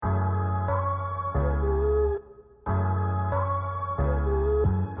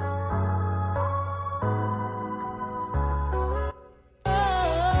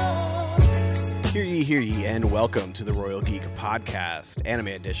hear ye, and welcome to the Royal Geek Podcast, Anime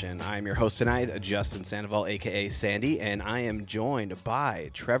Edition. I am your host tonight, Justin Sandoval, a.k.a. Sandy, and I am joined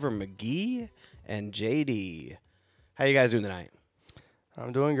by Trevor McGee and JD. How you guys doing tonight?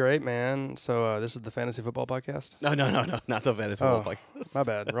 I'm doing great, man. So this is the Fantasy Football Podcast? No, not the Fantasy Football Podcast. My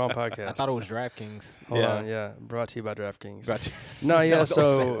bad. Wrong podcast. I thought it was DraftKings. Hold on, yeah. Brought to you by DraftKings.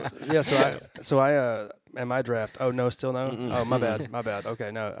 And my draft. Oh, no, still no? Mm-mm. Oh, my bad.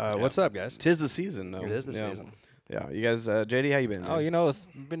 Okay, no. What's up, guys? Tis the season, though. It is the season. Yeah, you guys, JD, how you been? Man? Oh, it's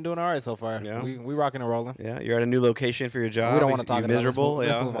been doing all right so far. Yeah. We rocking and rolling. Yeah, you're at a new location for your job. We don't want to talk about miserable.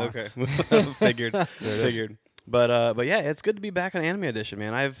 Let's move on. Okay. Figured. But yeah, it's good to be back on Anime Edition,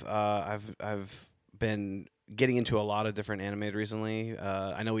 man. I've been getting into a lot of different anime recently.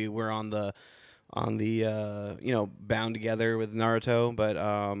 I know we were on the Bound Together with Naruto, but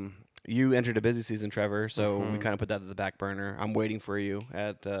you entered a busy season, Trevor, so we kind of put that at the back burner. I'm waiting for you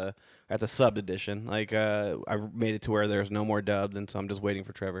at the subbed edition. Like I made it to where there's no more dubbed, and so I'm just waiting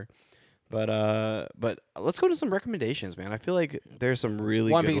for Trevor. But let's go to some recommendations, man. I feel like there's some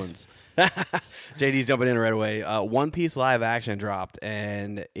really good ones. JD's jumping in right away. One Piece live action dropped,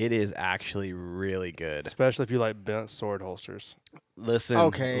 and it is actually really good. Especially if you like bent sword holsters. Listen.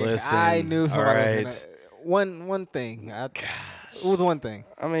 I knew somebody was gonna... One thing. It was one thing.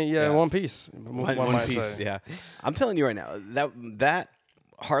 I mean, yeah. One Piece. One Piece, yeah. I'm telling you right now, that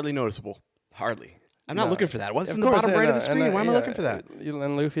hardly noticeable. Hardly. I'm not looking for that. What's in the bottom right of the screen? Why am I looking for that?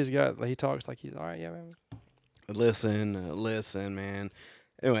 And Luffy's he talks like he's all right, yeah, man. Listen, man.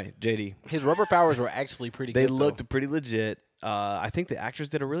 Anyway, JD. His rubber powers were actually pretty good. They looked pretty legit. I think the actors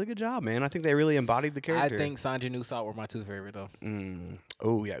did a really good job, man. I think they really embodied the character. I think Sanji and Usopp were my two favorite, though.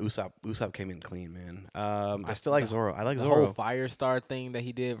 Oh, yeah. Usopp came in clean, man. I still like Zoro. I like the Zoro. The whole Firestar thing that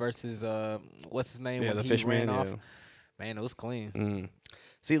he did versus, what's his name? Yeah, the fishman. Off. Man, it was clean.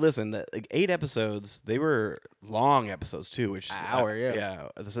 See, listen, 8 episodes, they were long episodes, too. Which hour, yeah. Yeah,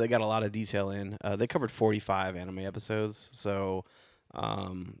 so they got a lot of detail in. They covered 45 anime episodes, so...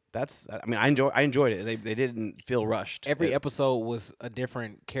 I enjoyed it. They didn't feel rushed. Every episode was a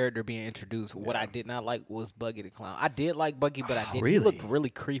different character being introduced. What I did not like was Buggy the Clown. I did like Buggy, but I didn't. Really? He looked really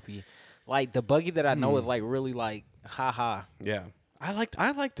creepy. Like the Buggy that I know is like really like ha. Yeah. I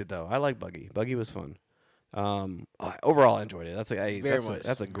liked it though. I like Buggy. Buggy was fun. Overall I enjoyed it. That's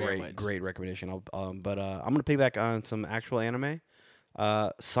a great recommendation. I'm gonna piggyback on some actual anime.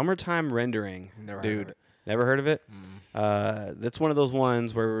 Summertime Rendering. Never heard of it? That's one of those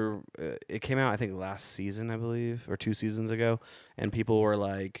ones where it came out, I think, last season, I believe, or 2 seasons ago, and people were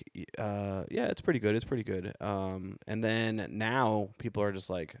like, yeah, it's pretty good. And then now people are just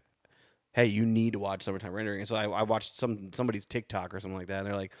like, hey, you need to watch Summertime Rendering. And so I watched somebody's TikTok or something like that, and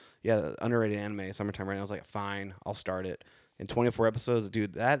they're like, yeah, underrated anime, Summertime Rendering. I was like, fine, I'll start it. In 24 episodes,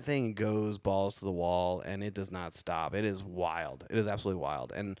 dude, that thing goes balls to the wall, and it does not stop. It is wild. It is absolutely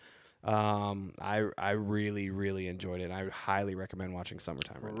wild. And I really, really enjoyed it. And I highly recommend watching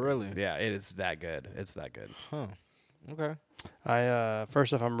Summertime Rendering. Really? Yeah, it is that good. It's that good. Huh. Okay.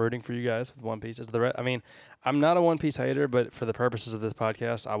 First off, I'm rooting for you guys with One Piece. I'm not a One Piece hater, but for the purposes of this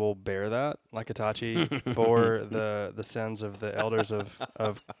podcast, I will bear that, like Itachi bore the sins of the elders of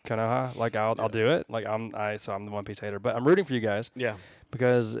Konoha. Like I'll do it. Like so I'm the One Piece hater, but I'm rooting for you guys. Yeah.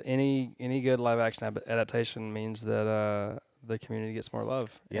 Because any good live action adaptation means that the community gets more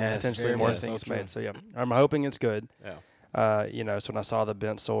love. Yes. And potentially more things made. So yeah, I'm hoping it's good. Yeah. So when I saw the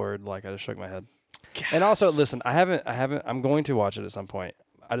bent sword, like I just shook my head. Gosh. And also, listen, I'm going to watch it at some point.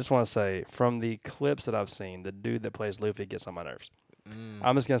 I just want to say, from the clips that I've seen, the dude that plays Luffy gets on my nerves.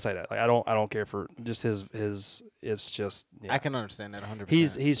 I'm just gonna say that. Like I don't care for just his. It's just. Yeah. I can understand that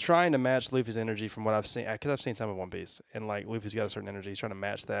 100%. He's trying to match Luffy's energy from what I've seen, because I've seen some of One Piece, and like Luffy's got a certain energy. He's trying to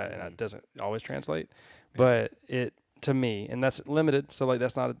match that, and it doesn't always translate. Yeah. But it. To me, and that's limited, so like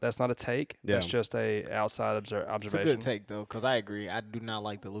that's not a take. Yeah. That's just a outside observation. It's a good take though, because I agree. I do not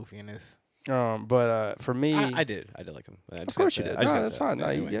like the Luffy in this. But for me, I did like him. Of course you did. No, that's fine. No,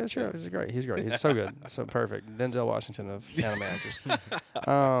 anyway. Yeah, sure. He's great. He's so good, so perfect. Denzel Washington of anime actors.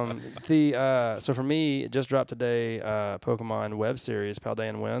 So for me, it just dropped today. Pokemon web series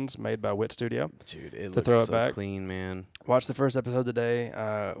Paldean Winds, made by Wit Studio. Dude, it looks so clean, man. Watched the first episode today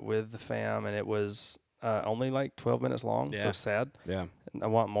with the fam, and it was. Only like 12 minutes long, so sad. Yeah. I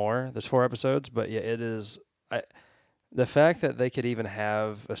want more. There's 4 episodes, but yeah, it is. The fact that they could even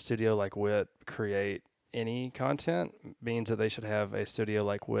have a studio like Wit create any content means that they should have a studio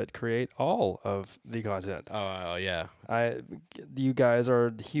like Wit create all of the content. Oh yeah. You guys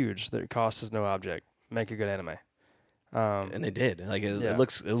are huge. Their cost is no object. Make a good anime. And they did. Like it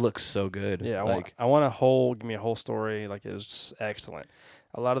looks so good. Yeah, like I want give me a whole story. Like it was excellent.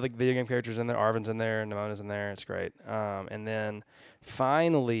 A lot of the video game characters in there. Arven's in there. Nemona's in there. It's great. And then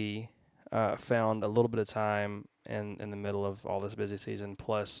finally found a little bit of time in the middle of all this busy season,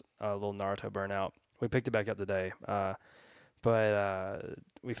 plus a little Naruto burnout. We picked it back up today. But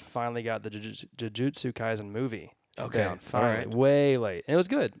we finally got the Jujutsu Kaisen movie. Okay. Down, finally. Right. Way late. And it was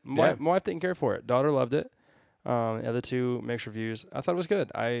good. My wife didn't care for it. Daughter loved it. The other two mixed reviews. I thought it was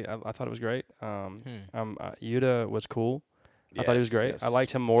good. I thought it was great. Yuta was cool. I thought he was great. Yes. I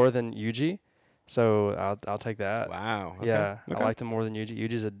liked him more than Yuji. So I'll take that. Wow. Okay. Yeah. Okay. I liked him more than Yuji.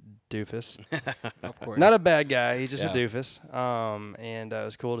 Yuji's a doofus. Of course. Not a bad guy. He's just a doofus. And it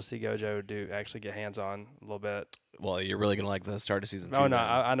was cool to see Gojo actually get hands on a little bit. Well, you're really going to like the start of season 2. Oh, no.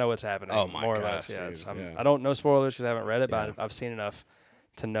 I know what's happening. Oh, my more gosh, or less. Yeah, dude. I don't know spoilers because I haven't read it, but I've seen enough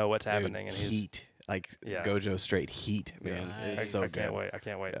to know what's happening. And heat. Like Gojo straight heat, man. Nice. It's so I good.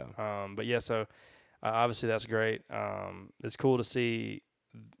 can't wait. Yeah. But yeah, so obviously that's great. It's cool to see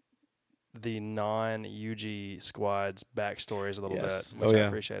the non-UG squad's backstories a little bit, which I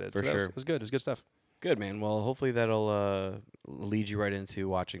appreciated. For sure. It was good. It was good stuff. Good, man. Well, hopefully that'll lead you right into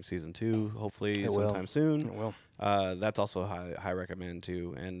watching season 2. Hopefully sometime soon. It will. That's also high recommend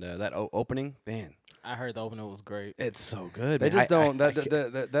too. And that opening, man. I heard the opening was great. It's so good. They just don't.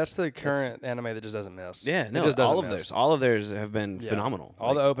 That's the current anime that just doesn't miss. Yeah, no. All of theirs have been phenomenal.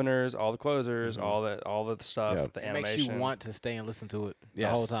 All the openers, all the closers, all the stuff. Yep. The it animation makes you want to stay and listen to it the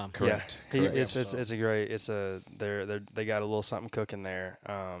whole time. Correct. Yeah, it's a great. They got a little something cooking there.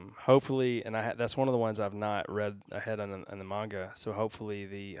 Hopefully, and that's one of the ones I've not read ahead on the manga. So hopefully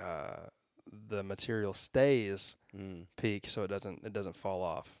the material stays peak, so it doesn't fall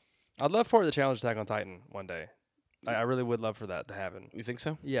off. I'd love for it to challenge Attack on Titan one day. I really would love for that to happen. You think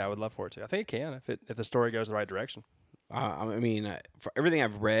so? Yeah, I would love for it to. I think it can if the story goes the right direction. I mean, for everything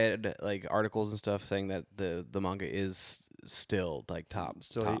I've read, like articles and stuff saying that the manga is still like top.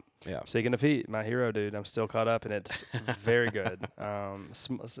 Yeah. Speaking of heat, my hero, dude, I'm still caught up and it's very good.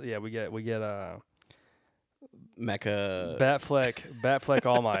 So yeah, we get Mecha Batfleck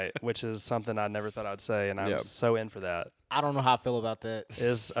All Might, which is something I never thought I'd say, and I'm so in for that. I don't know how I feel about that.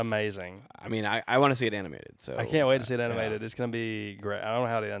 It's amazing. I mean, I want to see it animated. So I can't wait to see it animated. It's gonna be great. I don't know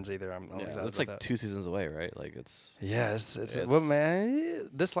how it ends either. It's like 2 seasons away, right? Like it's. Yeah, it's well, man.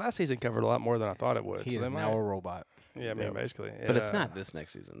 This last season covered a lot more than I thought it would. He is now a robot. Yeah, I mean, basically. But it's not this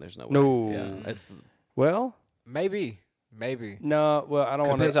next season. There's no way. No. Yeah, well. Maybe. No, well, I don't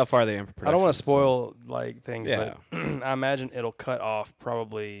want to. Depends how far they are in production. I don't want to spoil like things, but I imagine it'll cut off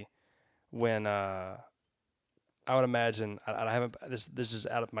probably when I would imagine I haven't. This is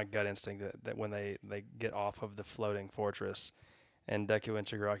out of my gut instinct that when they get off of the floating fortress, and Deku and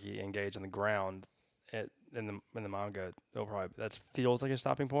Shigaraki engage on the ground, in the manga, it'll probably that feels like a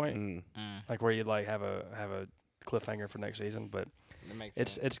stopping point, like where you like have a cliffhanger for next season, but.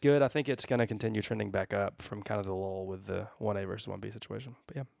 It's good. I think it's going to continue trending back up from kind of the lull with the 1A versus 1B situation.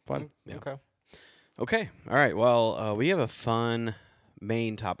 But yeah, fun. Yeah. Okay. All right. Well, we have a fun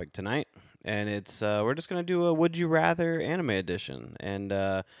main topic tonight, and it's we're just going to do a Would You Rather anime edition, and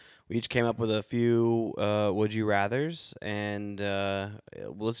we each came up with a few Would You Rathers, and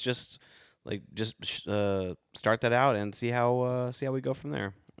let's just start that out and see how we go from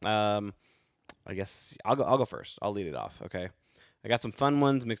there. I guess I'll go first. I'll lead it off. Okay. I got some fun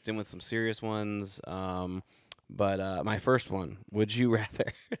ones mixed in with some serious ones. But my first one, would you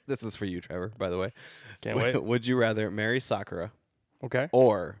rather, this is for you, Trevor, by the way. Can't wait. Would you rather marry Sakura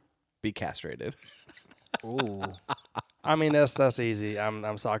or be castrated? Ooh. I mean, that's easy.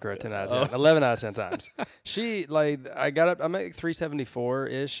 I'm Sakura 10 out of 10. 11 out of 10 times. She, I got up, I'm at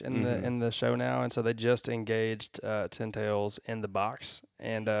 374-ish in the show now, and so they just engaged Ten Tails in the box.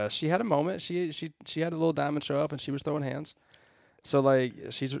 And she had a moment. She had a little diamond show up, and she was throwing hands. So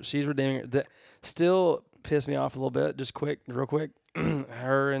she's redeeming it. Still pissed me off a little bit. Just real quick.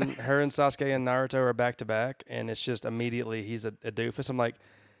 her and Sasuke and Naruto are back to back, and it's just immediately he's a doofus. I'm like,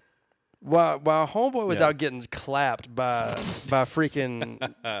 while homeboy was out getting clapped by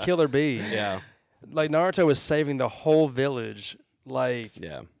freaking Killer Bee. Yeah, like Naruto was saving the whole village.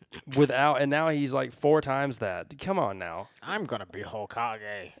 And now he's like 4 times that. Come on now. I'm gonna be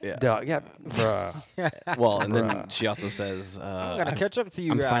Hokage. Yeah, bruh. Well, and then she also says, "I'm gonna catch up to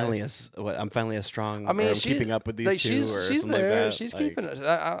you guys." I'm finally as strong. I mean, I'm keeping up with these two, or she's something there. like that. She's keeping it.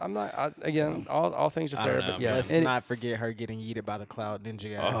 I'm not. Again, all things are fair, but yeah. Let's not forget her getting yeeted by the Cloud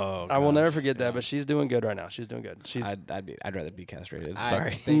Ninja guy. Oh, I will never forget that. But she's doing good right now. She's doing good. I'd rather be castrated.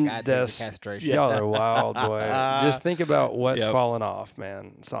 Sorry, I think I'd take the castration. Y'all are wild, boy. Just think about what's falling off,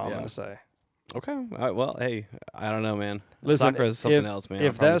 man. That's all I'm gonna say. Okay. All right, well, hey, I don't know, man. Listen, Sakura's something else, man.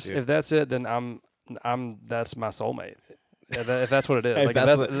 If that's it, then I'm that's my soulmate. If that's what it is. If Like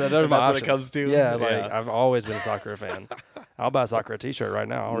that's what it comes to. Yeah, like I've always been a Sakura fan. I'll buy a Sakura t-shirt right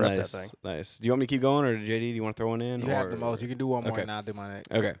now. I'll rep that thing. Nice. Do you want me to keep going, or JD? Do you want to throw one in? You have the most. You can do one more, Okay. and I'll do my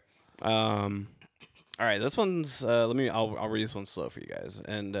next. Okay. All right. This one's. I'll read this one slow for you guys.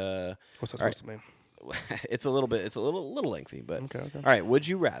 And what's that supposed to mean? It's a little lengthy, but okay. All right. Would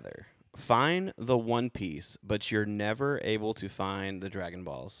you rather find the One Piece, but you're never able to find the Dragon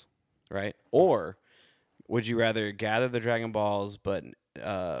Balls, right? Or would you rather gather the Dragon Balls, but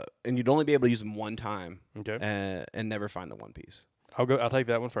and you'd only be able to use them one time, and never find the One Piece? I'll take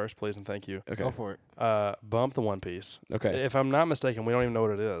that one first, please, and thank you. Okay. Go for it. Bump the One Piece. Okay. If I'm not mistaken, we don't even know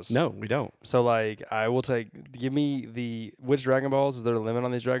what it is. No, we don't. So, like, I will give me which Dragon Balls? Is there a limit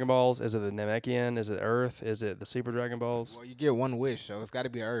on these Dragon Balls? Is it the Namekian? Is it Earth? Is it the Super Dragon Balls? Well, you get one wish, so it's got to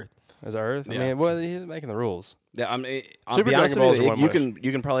be Earth. Is it Earth? Yeah. I mean, well, he's making the rules. Yeah, Super Dragon Balls are one you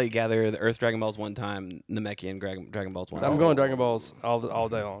wish. can probably gather the Earth Dragon Balls one time, Namekian Dragon Balls one time. I'm going Dragon Balls all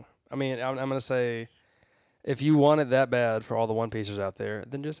day long. I mean, I'm going to say, if you want it that bad for all the One Piecers out there,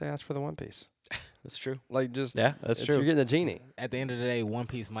 then just ask for the One Piece. That's true. Like, just that's true. You're getting a genie. At the end of the day, One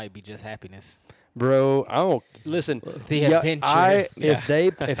Piece might be just happiness. Bro, I don't listen. The adventure.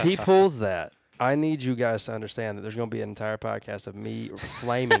 If he pulls that, I need you guys to understand that there's going to be an entire podcast of me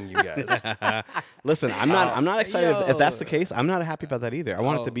flaming you guys. Listen, I'm not excited if that's the case. I'm not happy about that either. I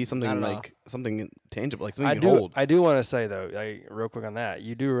want it to be something like something tangible, like something you can hold. I do want to say though, like, real quick on that,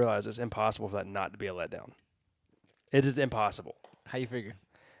 you do realize it's impossible for that not to be a letdown. It is impossible. How you figure?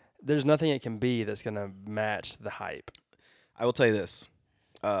 There's nothing it can be that's going to match the hype. I will tell you this.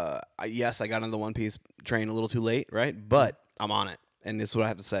 Yes, I got on the One Piece train a little too late, right? But I'm on it, and this is what I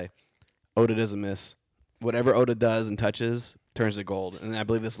have to say. Oda doesn't miss. Whatever Oda does and touches turns to gold. And I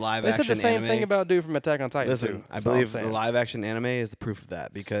believe this live action anime. They said the same thing about dude from Attack on Titan. Listen, too. I believe the live action anime is the proof of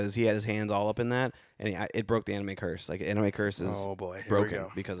that because he had his hands all up in that, and it broke the anime curse. Like anime curse is broken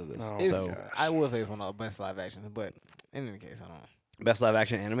because of this. So I will say it's one of the best live actions, but in any case, I don't know. Best live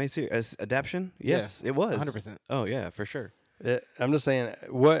action anime series adaptation? Yes, it was 100%. Oh yeah, for sure. I'm just saying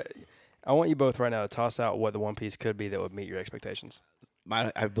I want you both right now to toss out what the One Piece could be that would meet your expectations.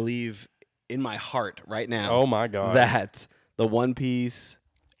 I believe in my heart right now. Oh my god, that the One Piece,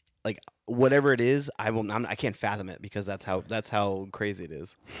 like whatever it is, I can't fathom it because that's how crazy it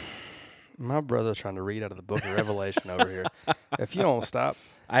is. My brother's trying to read out of the Book of Revelation over here. If you don't stop,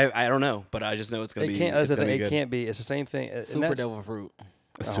 I don't know, but I just know it's gonna be. That's the thing. It can't be. It's the same thing. Super Devil Fruit.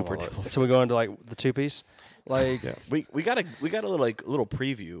 Super Devil. So we go into like the 2-piece. Like we got a little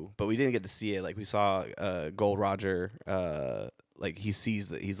preview, but we didn't get to see it. Like we saw Gold Roger. Like he sees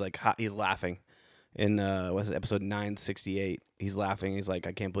that he's like he's laughing in what's it, episode 968. He's laughing. He's like,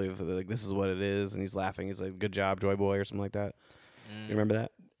 I can't believe like this is what it is, and he's laughing. He's like, good job, Joy Boy, or something like that. You remember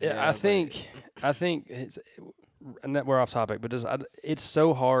that? Yeah, I think we're off topic, but it's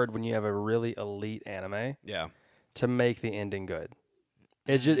so hard when you have a really elite anime to make the ending good.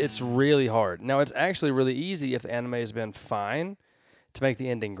 It's really hard. Now, it's actually really easy if the anime has been fine to make the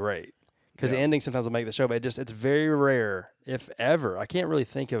ending great. Because the ending sometimes will make the show, but it's very rare, if ever. I can't really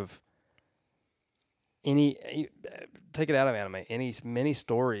think of any, take it out of anime, many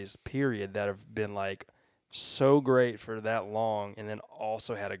stories, period, that have been like so great for that long and then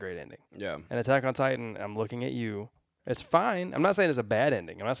also had a great ending. Yeah. And Attack on Titan, I'm looking at you. It's fine. I'm not saying it's a bad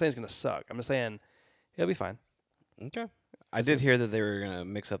ending. I'm not saying it's going to suck. I'm just saying it'll be fine. Okay. I did hear that they were going to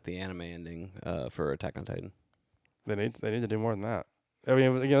mix up the anime ending for Attack on Titan. They need to do more than that. I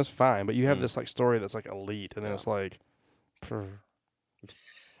mean, it's fine, but you have this like story that's like elite, and then it's like,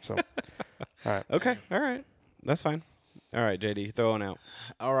 so, all right, okay, all right, that's fine. All right, JD, throw one out.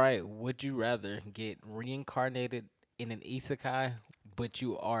 All right, would you rather get reincarnated in an isekai, but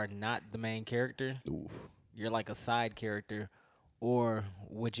you are not the main character? Ooh. You're like a side character, or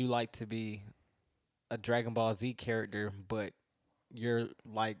would you like to be a Dragon Ball Z character, but you're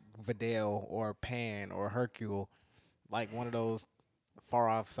like Videl or Pan or Hercule, like one of those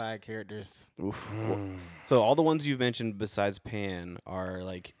far-off side characters? Oof. So all the ones you've mentioned besides Pan are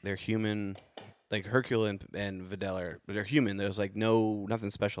like they're human, like Hercule and Videl they're human. There's like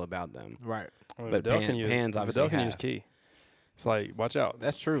nothing special about them. Right. But Pan's obviously Videl can use ki. It's like, watch out.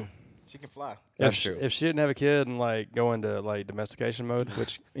 That's true. She can fly. That's true. If she didn't have a kid and like go into like domestication mode,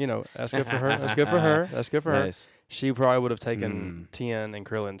 which that's good for her. That's good for her. That's good for nice. her. She probably would have taken Tien and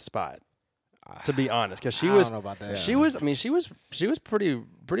Krillin's spot. To be honest, because she was, I don't know about that. she was. I mean, she was pretty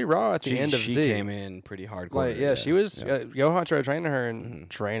raw at the end of Z. She came in pretty hardcore. Like, she was. Gohan tried training her and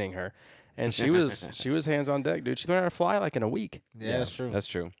training her, and she was hands on deck, dude. She learned how to fly like in a week. Yeah, that's true. That's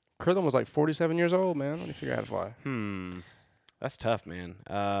true. Krillin was like 47 years old, man. Let me figure out how to fly. That's tough, man.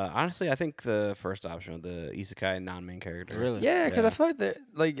 Honestly, I think the first option, the isekai non-main character. Really? Yeah, because I feel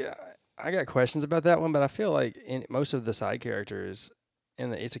like I got questions about that one, but I feel like most of the side characters in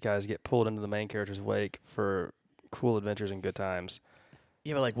the isekais get pulled into the main character's wake for cool adventures and good times.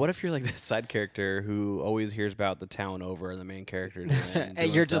 Yeah, but like, what if you're like that side character who always hears about the town over and the main character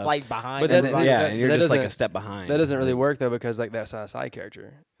and you're just like behind. But and you're just like a step behind. That doesn't really work though, because like that's not a side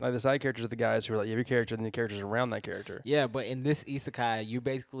character. Like the side characters are the guys who are like you have your character and the characters around that character. Yeah, but in this isekai, you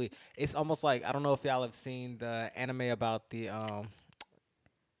basically it's almost like I don't know if y'all have seen the anime about the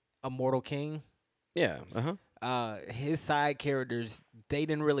Immortal King. Yeah. His side characters, they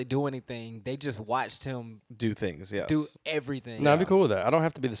didn't really do anything. They just watched him do things. Yes. do everything. No, I'd be cool with that. I don't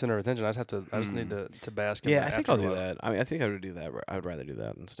have to be the center of attention. I just have to. I just need to bask. In I think I'll do that. I mean, I think I would do that. I would rather do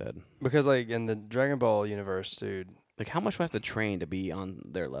that instead. Because like in the Dragon Ball universe, dude. Like, how much do I have to train to be on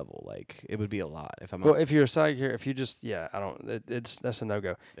their level? Like, it would be a lot if I'm. Well, if you're a side character, if you just I don't. That's a no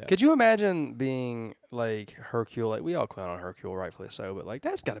go. Yeah. Could you imagine being like Hercule? Like we all clown on Hercule, rightfully so, but like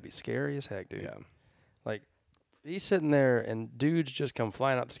that's got to be scary as heck, dude. Yeah. Like. He's sitting there, and dudes just come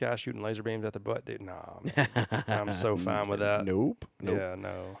flying out the sky shooting laser beams at the butt, dude. Nah, man. I'm so fine with that. Nope. Yeah,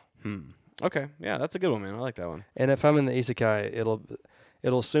 no. Okay, yeah, that's a good one, man. I like that one. And if I'm in the isekai,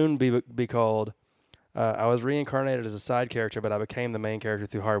 it'll soon be called. I was reincarnated as a side character, but I became the main character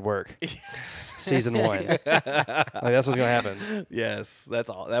through hard work. Season 1. Like that's what's gonna happen. Yes, that's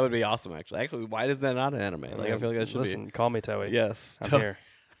all. That would be awesome. Actually, why is that not an anime? Like I feel like that should Listen, call me Toei. Yes, I'm here.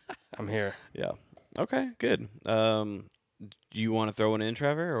 I'm here. Yeah. Okay, good. Do you want to throw one in,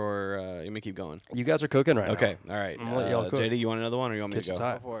 Trevor, or you may keep going? You guys are cooking right now. Okay, all right. I'm gonna let y'all cook. JD, you want another one, or you want me to go?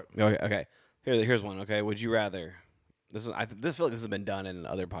 Go for it. Okay. Here's one. Okay, would you rather? I feel like this has been done in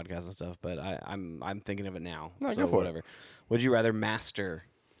other podcasts and stuff, but I'm thinking of it now. No, so go for whatever. It. Would you rather master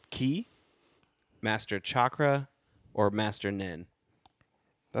ki, master chakra, or master nin?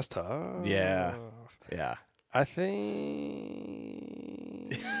 That's tough. Yeah. I think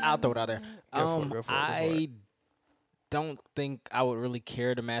I'll throw it out there. Go for it. I don't think I would really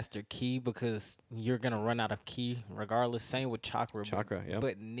care to master ki because you're gonna run out of ki regardless. Same with chakra. Yeah.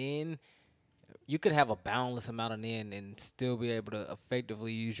 But nin, you could have a boundless amount of nin and still be able to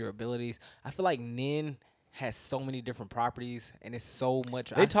effectively use your abilities. I feel like nin has so many different properties and it's so much.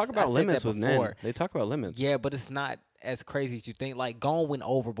 They talk about limits with nin. They talk about limits. Yeah, but it's not as crazy as you think. Like Gon went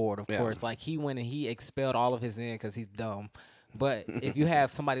overboard, of course. Like he went and he expelled all of his nin because he's dumb. But if you have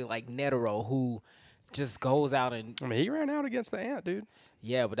somebody like Netero who just goes out and he ran out against the ant, dude.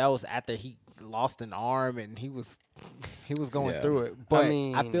 Yeah, but that was after he lost an arm and he was going through it. But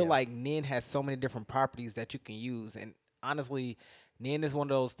I feel like nin has so many different properties that you can use, and honestly, nin is one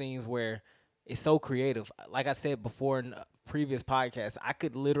of those things where it's so creative. Like I said before in previous podcasts, I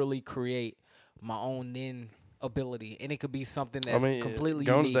could literally create my own nin ability, and it could be something that's completely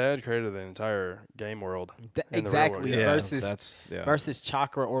Gon's unique. dad created the entire game world. Exactly. Yeah. Versus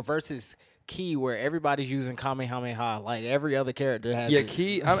chakra or versus ki, where everybody's using Kamehameha. Like every other character has. Yeah,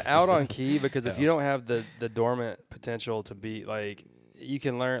 ki. I'm out on ki because if you don't have the dormant potential to be like, you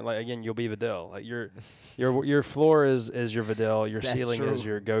can learn. Like again, you'll be Videl. Like your floor is your Videl. Your That's ceiling true. is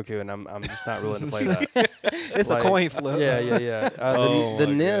your Goku, and I'm just not willing to play that. It's like, a coin flip. Yeah. The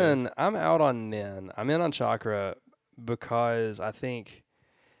nin. I'm out on nin. I'm in on chakra because I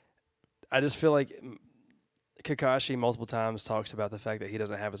just feel like Kakashi multiple times talks about the fact that he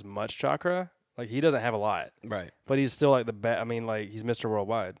doesn't have as much chakra. Like he doesn't have a lot, right? But he's still like he's Mr.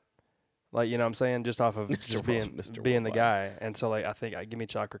 Worldwide. Like you know what I'm saying, just off of just being the guy. And so like I think give me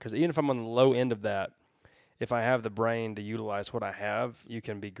chakra because even if I'm on the low end of that, if I have the brain to utilize what I have, you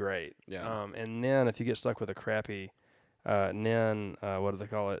can be great. Yeah. And then if you get stuck with a crappy nin, what do they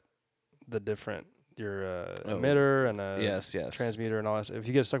call it? The different emitter and a yes. transmuter and all that. If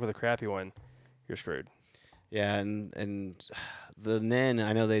you get stuck with a crappy one, you're screwed. Yeah, and the nin,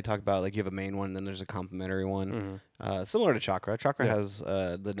 I know they talk about like you have a main one, and then there's a complementary one, similar to chakra. Chakra has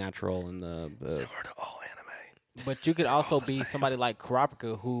the natural and the similar to all anime. But you could also be somebody like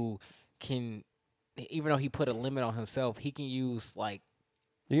Kurapika who can, even though he put a limit on himself, he can use like.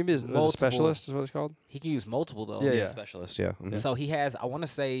 You can be a specialist, is what it's called. He can use multiple though. Yeah. Specialist. Yeah. Mm-hmm. So he has, I want to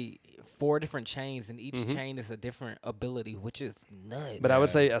say, 4 different chains, and each chain is a different ability, which is nuts. But I would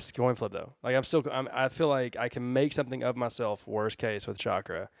say a coin flip though. Like I feel like I can make something of myself. Worst case with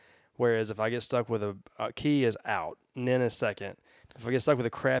chakra, whereas if I get stuck with a ki is out, nin is second. If I get stuck with a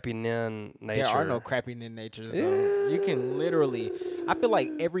crappy nin nature, there are no crappy nin natures. So you can literally. I feel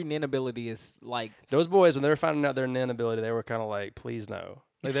like every nin ability is like those boys when they were finding out their nin ability, they were kind of like, please no.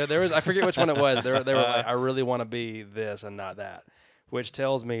 Like there was, I forget which one it was. They were like, I really want to be this and not that. which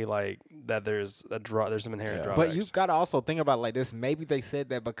tells me like that there's some inherent drawbacks. But you've got to also think about it like this. Maybe they said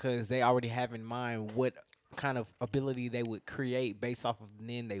that because they already have in mind what kind of ability they would create based off of the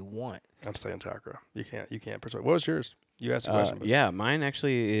name they want. I'm saying chakra. You can't persuade. What was yours? You asked a question. Yeah, mine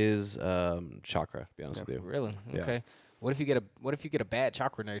actually is chakra. To be honest with you. Really? Yeah. Okay. What if you get a bad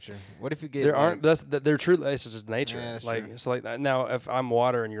chakra nature? What if you get they're true. It's just nature. Yeah, like true. So like now, if I'm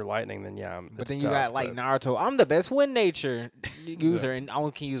water and you're lightning, then yeah. But then you got like Naruto. I'm the best wind nature user, and I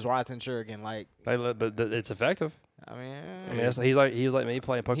only can use Rotten Shuriken. Like, but it's effective. I mean, he was like me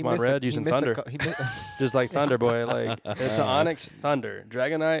playing Pokemon Red using Thunder, just like Thunder Boy. Like it's an Onyx Thunder,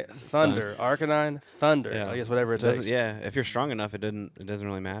 Dragonite Thunder, Arcanine Thunder. Yeah. I guess whatever it takes. Yeah, if you're strong enough, it doesn't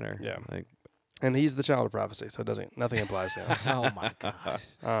really matter. Yeah. Like, and he's the child of prophecy, so nothing applies to him. Oh my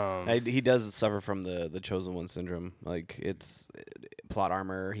gosh. he does suffer from the chosen one syndrome. Like it's plot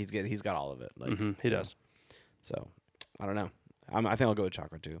armor. He's got all of it. Like he does. So I don't know. I think I'll go with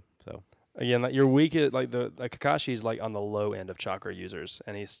chakra too. So. Again, like you're weak at like Kakashi's like on the low end of chakra users,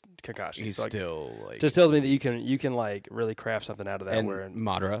 and he's Kakashi. He's so, like, still like just tells me that you can like really craft something out of that. And where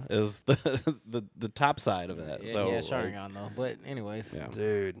Madara is the top side of that. Yeah, so Sharingan though. But anyways, yeah.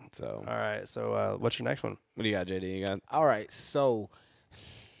 Dude. So all right. So what's your next one? What do you got, JD? You got all right. So,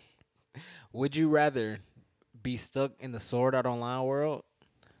 would you rather be stuck in the Sword Art Online world,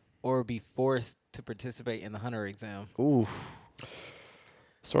 or be forced to participate in the Hunter exam? Ooh.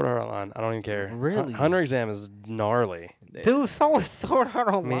 Sword Art Online. I don't even care. Really? Hunter exam is gnarly. Dude, so is Sword Art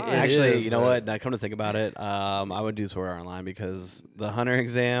Online. Actually, is, you know what? Now, come to think about it, I would do Sword Art Online because the Hunter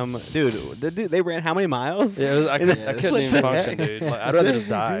exam, dude, they ran how many miles? Yeah, I couldn't even function, dude. Like, I'd rather just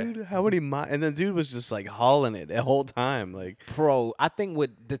die. Dude, how many miles? And the dude was just like hauling it the whole time. Like, bro, I think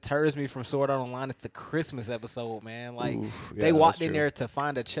what deters me from Sword Art Online is the Christmas episode, man. Like, oof, they walked in there to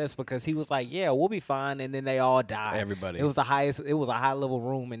find a chest because he was like, "Yeah, we'll be fine," and then they all died. Everybody. It was a high level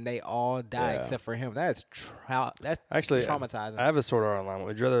room, and they all died except for him. That's Actually traumatizing. I have a Sword Art Online.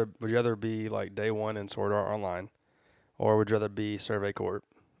 Would you rather be like day one in Sword Art Online, or would you rather be Survey Corp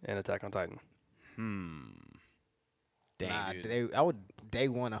in Attack on Titan? Dang, dude. I would day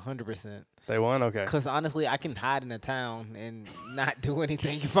one 100%. Day one, okay. Because honestly, I can hide in a town and not do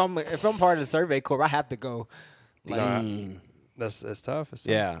anything. If I'm part of the Survey Corp, I have to go. Dang. It's tough. It's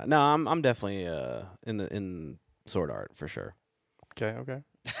tough. Yeah. No, I'm definitely in Sword Art for sure. Okay.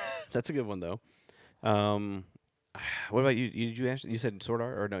 That's a good one though. What about you? You said Sword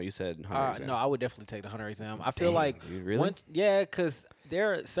Art or no? You said Hunter exam. No, I would definitely take the Hunter exam. I feel like really? because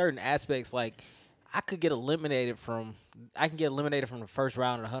there are certain aspects like I can get eliminated from the first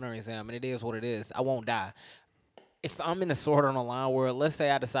round of the Hunter exam, and it is what it is. I won't die. If I'm in the Sword Art Online world, let's say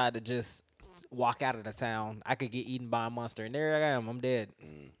I decide to just walk out of the town, I could get eaten by a monster, and there I am. I'm dead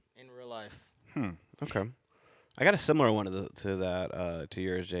in real life. Okay. I got a similar one to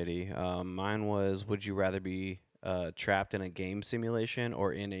yours, JD. Mine was: would you rather be trapped in a game simulation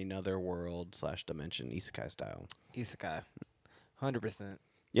or in another world / dimension, isekai style? Isekai, 100%.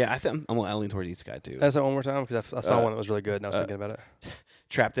 Yeah, I'm leaning towards isekai too. Ask that one more time because I saw one that was really good and I was thinking about it.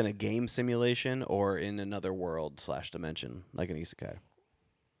 Trapped in a game simulation or in another world / dimension, like an isekai.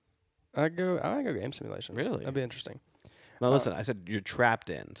 I go game simulation. Really? That'd be interesting. No, listen, I said you're trapped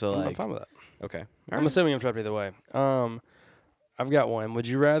in. So I'm fine with that. Okay. I'm assuming I'm trapped either way. I've got one. Would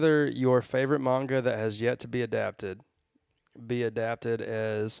you rather your favorite manga that has yet to be adapted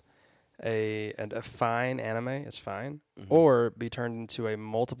as a fine anime, it's fine, or be turned into a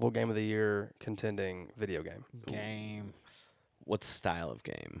multiple game of the year contending video game? Game. What style of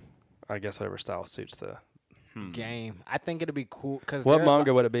game? I guess whatever style suits the game. I think it'd be cool because what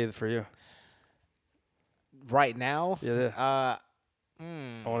manga would it be for you? Right now? Yeah. I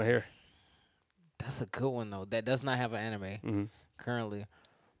want to hear. That's a good one though. That does not have an anime currently.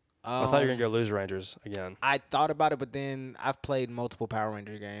 I thought you were gonna go Lose Rangers again. I thought about it, but then I've played multiple Power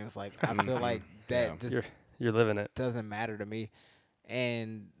Ranger games. Like I feel like that just you're living it. Doesn't matter to me.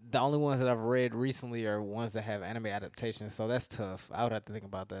 And the only ones that I've read recently are ones that have anime adaptations. So that's tough. I would have to think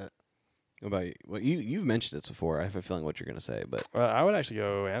about that. What about you? Well, you've mentioned this before. I have a feeling what you're gonna say, but I would actually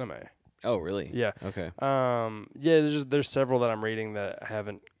go anime. Oh, really? Yeah. Okay. There's several that I'm reading that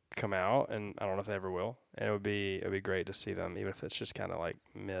haven't come out, and I don't know if they ever will. And it would be great to see them, even if it's just kind of like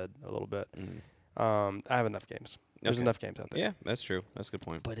mid a little bit. I have enough games. There's enough games out there. Yeah, that's true. That's a good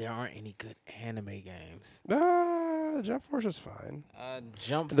point. But there aren't any good anime games. Jump Force is fine.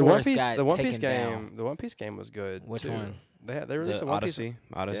 Jump Force got the One Piece taken game. down. The One Piece game was good. Which too. one? They released The a One Odyssey. Piece.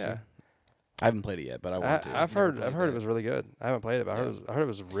 Odyssey. Yeah. I haven't played it yet, but I want to. I've heard it was really good. I haven't played it, but I heard it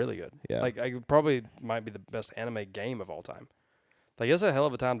was really good. Yeah. Like I probably might be the best anime game of all time. Like it's a hell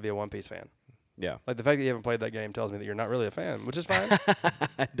of a time to be a One Piece fan. Yeah. Like the fact that you haven't played that game tells me that you're not really a fan, which is fine.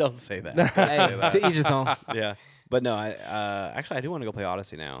 Don't say that. Hey, to each his own. Yeah, but no, I actually I do want to go play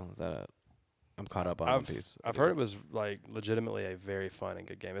Odyssey now that I'm caught up on One Piece. I've heard it was like legitimately a very fun and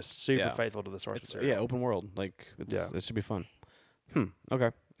good game. It's super faithful to the source material. Yeah, open world. Like it should be fun.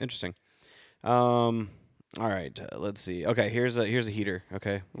 Okay, interesting. All right, let's see. Okay, here's a heater.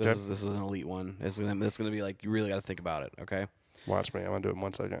 Okay, this is an elite one. This is gonna be like you really got to think about it. Okay, watch me. I'm gonna do it in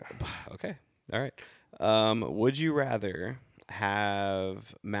 1 second. Okay, all right. Would you rather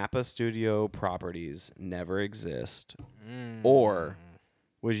have Mappa Studio properties never exist, or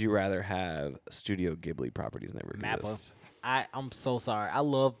would you rather have Studio Ghibli properties never exist? I'm so sorry. I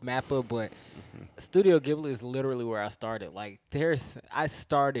love Mappa, but Studio Ghibli is literally where I started. Like I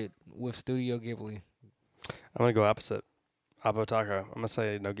started with Studio Ghibli. I'm gonna go opposite. Avotaka. I'm gonna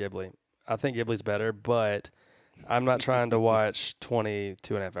say no Ghibli. I think Ghibli's better, but I'm not trying to watch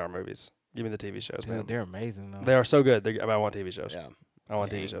 22.5-hour movies. Give me the TV shows, man. They're amazing, though. They are so good. I want TV shows. Yeah. I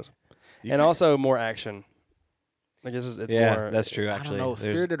want TV shows. And also more action. Like it's more. That's true, actually. I don't know.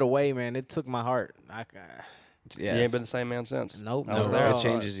 Spirited Away, man, it took my heart. You ain't been the same man since. Nope. I was there. It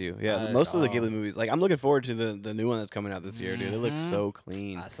changes you. Yeah, most of the Ghibli movies. Like I'm looking forward to the new one that's coming out this year, dude. It looks so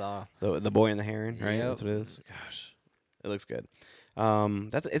clean. I saw the Boy and the Heron, right? Yep. That's what it is. Gosh, it looks good.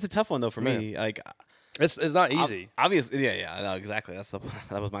 It's a tough one though for me. Like it's not easy. Obviously, yeah, no, exactly.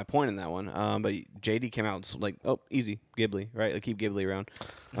 That was my point in that one. But JD came out and like, oh, easy Ghibli, right? Like keep Ghibli around.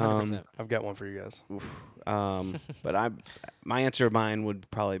 I've got one for you guys. But my answer of mine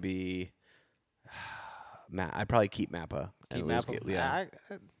would probably be. I'd probably keep Mappa. Keep Mappa.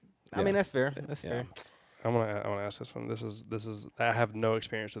 I mean, that's fair. That's fair. I want to ask this one. This is. I have no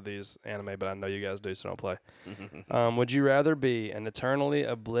experience with these anime, but I know you guys do, so don't play. Would you rather be an eternally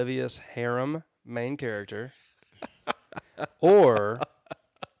oblivious harem main character, or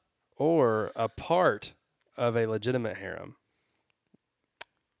a part of a legitimate harem?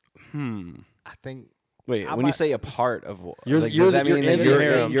 I think. Wait, when you say a part of, you're the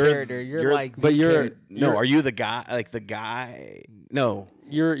character. You're like, but you're no. Are you the guy? Like the guy? No,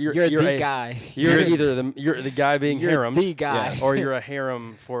 you're the guy. You're either the guy being harem, the guy, or you're a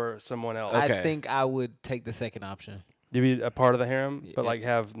harem for someone else. Okay. I think I would take the second option. You be a part of the harem, but like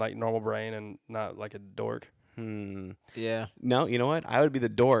have like normal brain and not like a dork. Yeah. No, you know what? I would be the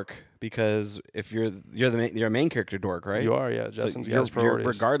dork because if you're a main character dork, right? You are, yeah. Justin's so priorities.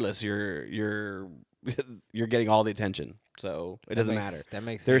 Regardless, you're getting all the attention, so it doesn't matter. That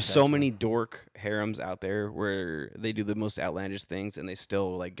makes sense. There's so many dork harems out there where they do the most outlandish things and they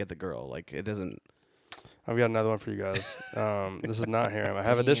still like get the girl. Like it doesn't. I've got another one for you guys. This is not harem. I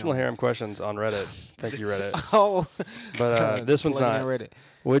have additional harem questions on Reddit. Thank you, Reddit. But this one's not. Reddit.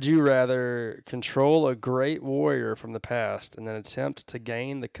 Would you rather control a great warrior from the past and then attempt to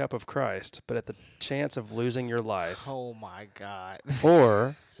gain the cup of Christ, but at the chance of losing your life? Oh my God.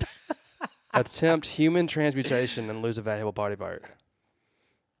 Or attempt human transmutation and lose a valuable body part?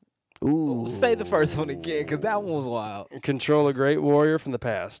 Ooh. Say the first one again, because that one was wild. Control a great warrior from the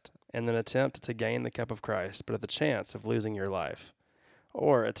past and then attempt to gain the cup of Christ, but at the chance of losing your life.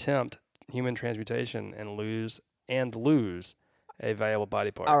 Or attempt human transmutation and lose a valuable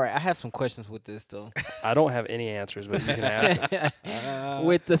body part. All right, I have some questions with this though. I don't have any answers, but you can ask.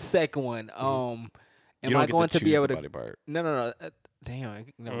 With the second one, am I going to be able to? Body part. No. Damn,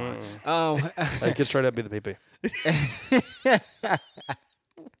 never mind. It could straight up be the PP.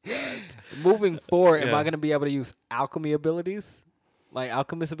 Moving forward, am I going to be able to use alchemy abilities? Like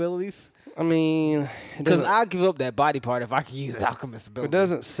alchemist abilities? I mean, because I'll give up that body part if I can use alchemist abilities. It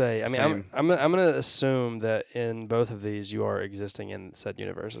doesn't say. I mean, I'm gonna assume that in both of these you are existing in said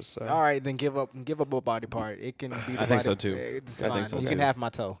universes. So. All right, then give up a body part. It can be. I think so too. It's fine. You can have my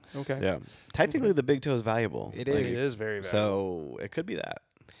toe. Okay. Yeah. Technically, the big toe is valuable. It is. It is very valuable. So it could be that.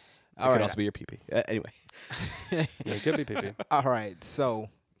 It could also be your pee-pee. Anyway. Yeah, it could be pee-pee. All right. So,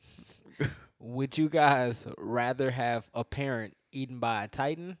 would you guys rather have a parent eaten by a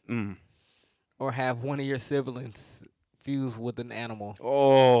titan, or have one of your siblings fuse with an animal?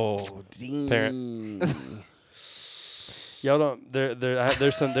 Oh, dang. Parent. Y'all don't.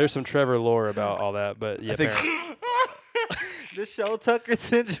 There's some Trevor lore about all that, but yeah, parent. The Show Tucker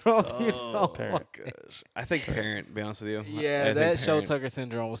syndrome. Parent. I think parent. To be honest with you. Yeah, that Show Tucker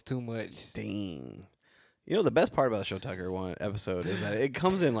syndrome was too much. Dang. You know, the best part about the Show Tucker one episode is that it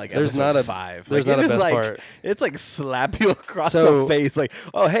comes in like There's episode not a- 5. there's like, not it a is best like, part. It's like slap you across So- the face. Like,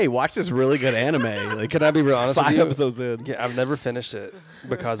 oh, hey, watch this really good anime. Like, Can I be real honest with 5 you? episodes in. Yeah, I've never finished it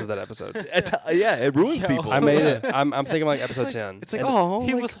because of that episode. Yeah, it ruins Yo. people. I made it. I'm thinking like episode 10. It's like, And oh.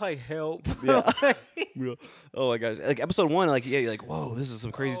 He like, was like, help. Yeah. Real. Oh my gosh! Like episode 1, like you're like, whoa, this is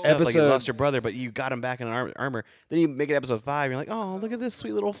some crazy stuff. Like you Episode- lost your brother, but you got him back in armor. Then you make it episode 5. You're like, oh, look at this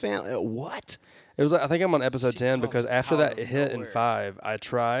sweet little family. What? It was like, I think I'm on episode She 10 because comes after out that of it hit in nowhere. 5, I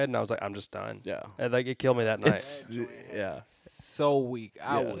tried and I was like, I'm just done. Yeah. And like it killed me that night. It's yeah, So weak.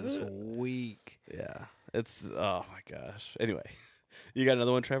 I Yeah. was weak. yeah. It's oh my gosh. Anyway, you got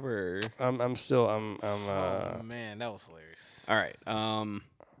another one, Trevor? Or? I'm still Oh man, that was hilarious. All right.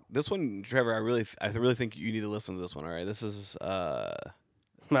 This one, Trevor. I really think you need to listen to this one. All right. This is I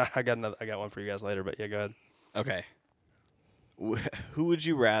got one for you guys later, but yeah, go ahead. okay. Who would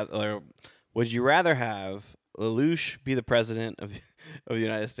you rather? Or would you rather have Lelouch be the president of the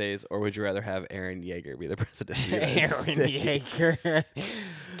United States, or would you rather have Aaron Yeager be the president of the United Aaron States? Yeager.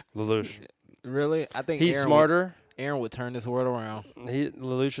 Lelouch. Really? I think He's Aaron smarter. Aaron would turn this world around.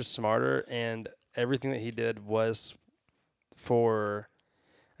 Lelouch is smarter, and everything that he did was for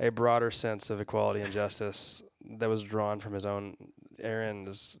a broader sense of equality and justice that was drawn from his own. Aaron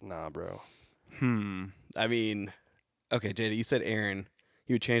is bro. I mean, okay, Jada, you said Aaron.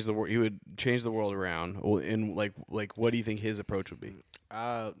 He would change the world. He would change the world around. Well, in like, what do you think his approach would be?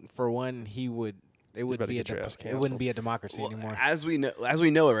 For one, he would. It would better be get your ass it wouldn't be a democracy Well, anymore. as we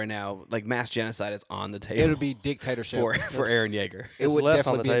know it right now, like mass genocide is on the table. It would be dictatorship. for Aaron Yeager. It It's would less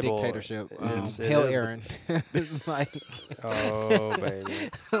on definitely the be a table. dictatorship. It Hell, is, Aaron. Like, Oh baby.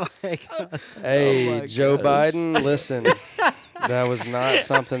 like, Hey, my Joe gosh. Biden, listen. That was not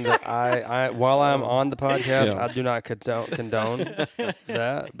something that I while I'm on the podcast, Yeah. I do not condone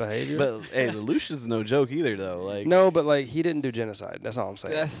that behavior. But hey, Lelouch is no joke either, though. Like, no, but like he didn't do genocide. That's all I'm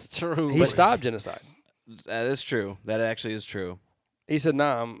saying. that's true. He stopped genocide. that is true. That actually is true. He said,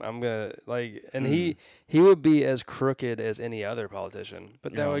 "Nah, I'm gonna like," and he would be as crooked as any other politician,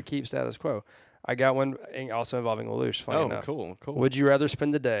 but that Yeah. would keep status quo. I got one also involving Lelouch. Funny enough, cool. would you rather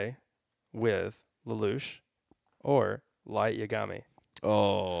spend the day with Lelouch or Light Yagami?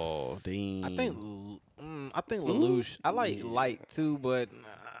 Oh, dang. I think Lelouch. I like Light too, but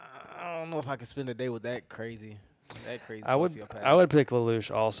I don't know if I could spend a day with that crazy. I would pick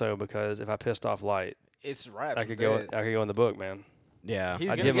Lelouch also because if I pissed off Light, It's right. I could go in the book, man. Yeah, He's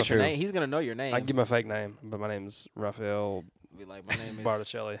I'd gonna give get him your a- name. He's gonna know your name. I can give him a fake name, but my name's Raphael. Be like, my name is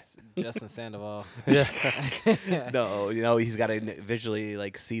Barticelli. Justin Sandoval. Yeah. No, he's got to visually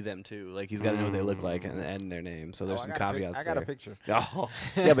like see them too. Like he's got to know what they look like and their name. So there's some caveats. I got a there. picture. Oh,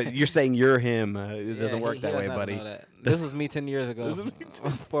 yeah, but you're saying you're him. It doesn't Yeah, work he that way, does not buddy. know that. This was me 10 years ago. This was me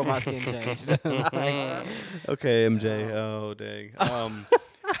before my skin changed. Like, Okay, MJ. Oh, dang.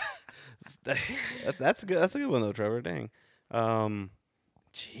 That's good. That's a good one though, Trevor. Dang.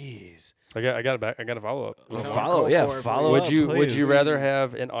 Jeez. I got it back. I got a follow up. Well, No, follow. go Yeah, for it, follow. Would up, you please. rather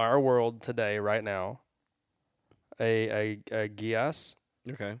have in our world today, right now, a Gias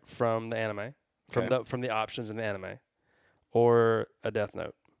Okay. from the anime, Okay. from the options in the anime, or a Death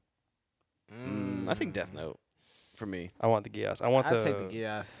Note? I think Death Note for me. I want the Gias. I want I'd the take the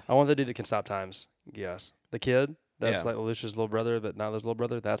Gias. I want the dude that can stop times. Gias, the kid that's Yeah. like Lelouch's little brother, but not his little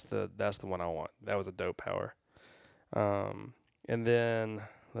brother. That's the one I want. That was a dope power. And then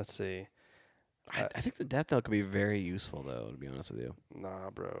let's see. I think the Death Note could be very useful though. To be honest with you. Nah,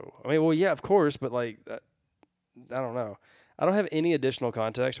 bro. I mean, well, yeah, of course, but like, I don't know. I don't have any additional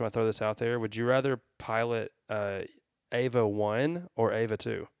context when I throw this out there. Would you rather pilot Ava 1 or Ava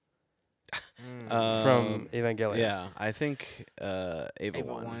 2 from Evangelion? Yeah, I think Ava Ava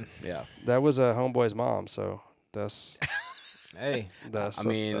 1. 1. Yeah. That was a homeboy's mom, so that's Hey, that's I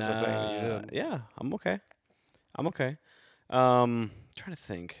mean, that's a thing that you did. yeah, I'm okay. Trying to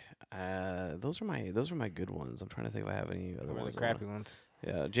think. Those are my good ones. I'm trying to think if I have any other one of ones. the crappy ones.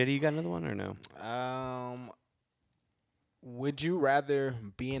 Yeah, JD, you got another one or no? Would you rather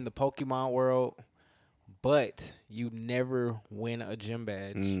be in the Pokemon world, but you never win a gym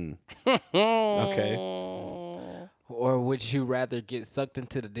badge, Okay. or would you rather get sucked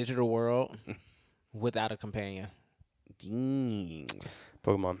into the digital world without a companion? Dang.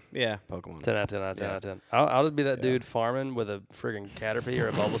 Pokemon. Yeah, Pokemon. 10 out of 10 out of 10 Yeah. out of 10. I'll just be that Yeah. dude farming with a friggin' Caterpie or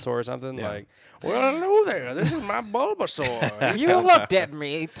a Bulbasaur or something. Yeah. Like, well, hello there. This is my Bulbasaur. You looked at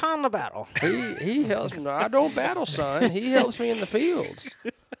me. Time to battle. He helps me. I don't battle, son. He helps me in the fields.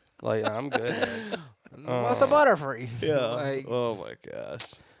 Like, I'm good. What's a Butterfree? Yeah. Like, Oh my gosh.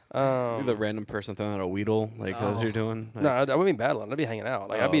 You're the random person throwing out a Weedle, like as you're doing. Like, no, I wouldn't be battling. I'd be hanging out.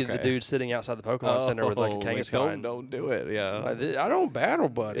 Like I'd be the dude sitting outside the Pokemon Center with like a Kangaskhan. Don't do it. Yeah. Like, I don't battle,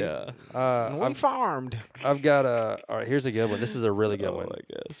 buddy. Yeah. I'm farmed. I've got all right, here's a good one. This is a really good one. Oh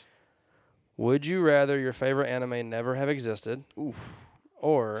my gosh. Would you rather your favorite anime never have existed, Oof,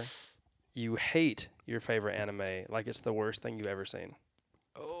 or you hate your favorite anime like it's the worst thing you've ever seen?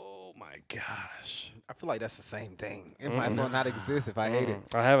 oh my gosh. I feel like that's the same thing. It might as well not exist if I hate it.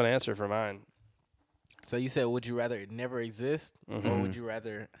 I have an answer for mine. So you said, would you rather it never exist, or would you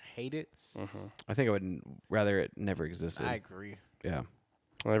rather hate it? I think I would rather it never existed. I agree. Yeah.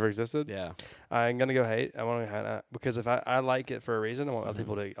 Never existed? Yeah. I'm going to go hate. I want to because if I like it for a reason, I want other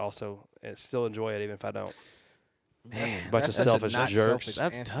people to also still enjoy it even if I don't. Man, bunch of selfish jerks.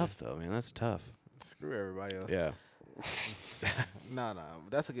 That's tough though, man. That's tough. Screw everybody else. Yeah. No,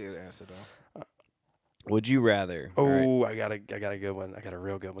 that's a good answer though. Would you rather? Oh, I got a good one. I got a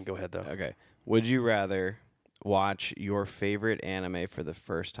real good one. Go ahead though. Okay. Would you rather watch your favorite anime for the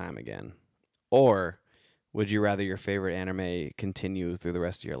first time again, or would you rather your favorite anime continue through the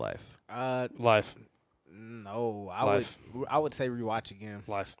rest of your life? Life. No, Life. I would say rewatch again.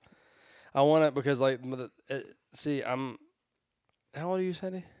 Life. I want it because like see, how old are you,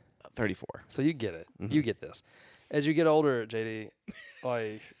 Sandy? 34. So you get it. You get this. As you get older, JD,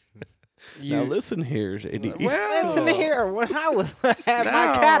 like now listen here, JD. Well, listen here. When I was had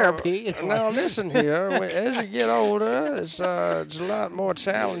my Caterpie. Now listen here. As you get older, it's a lot more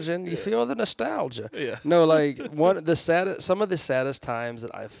challenging. You feel the nostalgia. Yeah. No, like some of the saddest times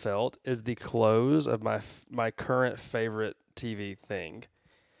that I felt is the close of my current favorite TV thing.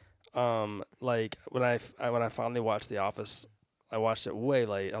 Like when I finally watched The Office, I watched it way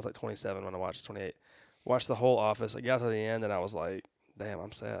late. I was like 27 when I watched it, 28. Watched the whole Office. I got to the end and I was like, damn,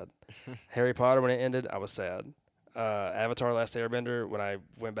 I'm sad. Harry Potter, when it ended, I was sad. Avatar: Last Airbender, when I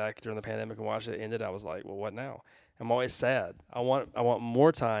went back during the pandemic and watched it, ended, I was like, well, what now? I'm always sad. I want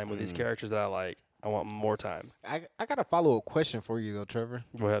more time with these characters that I like. I want more time. I got a follow-up question for you, though, Trevor.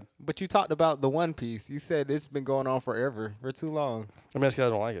 Go ahead. But you talked about the One Piece. You said it's been going on forever, for too long. I mean, that's because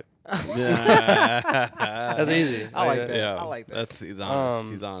I don't like it. Yeah. That's easy. I like that. Yeah. I like that. He's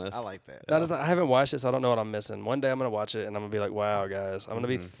honest. He's honest. I like that. That is, I haven't watched it, so I don't know what I'm missing. One day I'm going to watch it, and I'm going to be like, wow, guys. I'm going to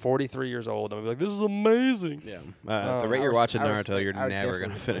be 43 years old. I'm going to be like, this is amazing. Yeah. At the rate you're watching Naruto, you're never going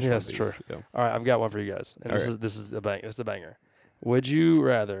to finish Yeah, One that's Piece. true. Yeah. All right, I've got one for you guys. And this is a banger. Would you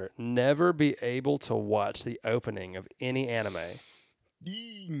rather never be able to watch the opening of any anime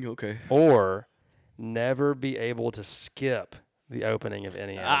Okay. or never be able to skip the opening of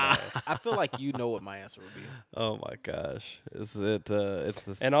any anime? I feel like you know what my answer would be. Oh my gosh. Is it it's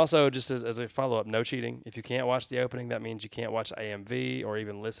this And also, just as a follow-up, no cheating. If you can't watch the opening, that means you can't watch AMV or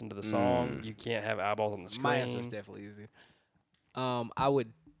even listen to the song. You can't have eyeballs on the screen. My answer is definitely easy. I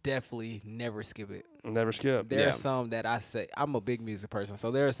would definitely never skip it. Never skip. There are some that I say, I'm a big music person,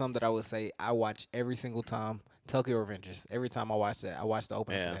 so there are some that I would say I watch every single time. Tokyo Revengers. Every time I watch that, I watch the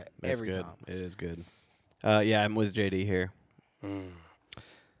opening for that. That's Every good. time. It is good. Yeah, I'm with JD here.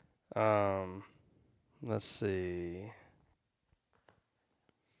 Let's see.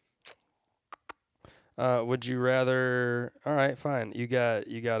 Would you rather? All right, fine. You got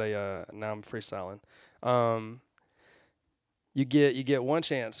a. Now I'm freestyling. You get one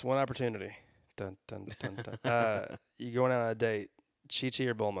chance, one opportunity. Dun dun dun dun. You going out on a date? Chi-Chi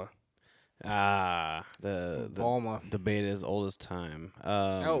or Bulma? The Bulma. debate is old as time.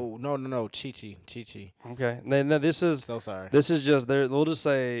 No. Chi-Chi. Okay. Then this is. So sorry. This is just there. We'll just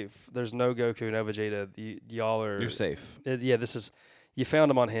say there's no Goku, no Vegeta. Y'all are. You're safe. This is. You found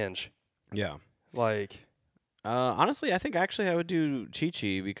them on Hinge. Yeah. Like. Honestly, I think actually I would do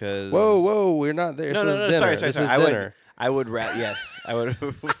Chi-Chi because. Whoa, we're not there. No, Dinner. Sorry. This is dinner. I would rather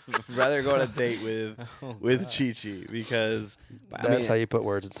go on a date with Chi-Chi because That's how you put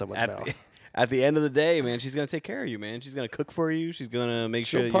words in someone's mouth. At the end of the day, man, she's gonna take care of you, man. She's gonna cook for you. She's gonna make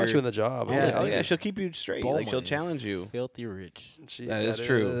sure she'll punch you in the job. Yeah, she'll keep you straight. Bulma Like she'll challenge you. Filthy rich. That is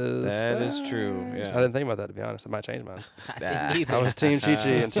true. That is true. Yeah. I didn't think about that, to be honest. I might change mine. I didn't either. I was Team Chi-Chi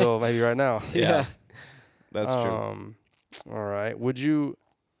until maybe right now. Yeah. That's true. All right. Would you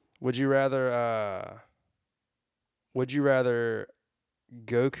rather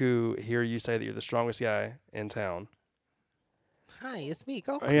Goku hear you say that you're the strongest guy in town? Hi, it's me,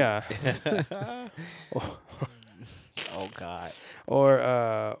 Goku. Yeah. Oh God.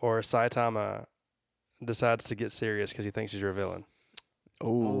 Or Saitama decides to get serious because he thinks you're a villain.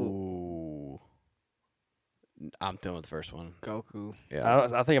 Oh. I'm doing the first one. Goku. Yeah.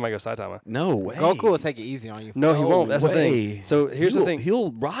 I think I might go Saitama. No way. Goku will take it easy on you. No, he won't. That's the thing. So here's the thing.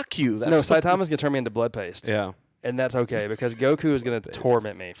 He'll rock you. No, Saitama's gonna turn me into blood paste. Yeah. and that's okay because Goku is gonna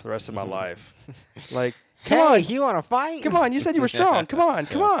torment me for the rest of my life. Like, Come come on, you want to fight? come on, you said you were strong. Come on,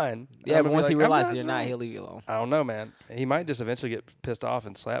 come on. Yeah, but once he realizes you're strong. not, he'll leave you alone. I don't know, man. He might just eventually get pissed off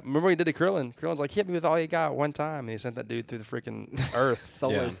and slap. Remember when he did to Krillin? Krillin's like, hit me with all you got one time, and he sent that dude through the freaking earth.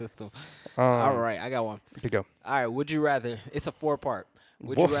 Solar system. All right, I got one. You go. All right, would you rather? It's a 4-part.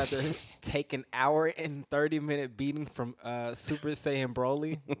 Would you rather take an hour and 30-minute beating from Super Saiyan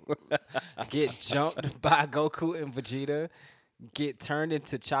Broly, get jumped by Goku and Vegeta, get turned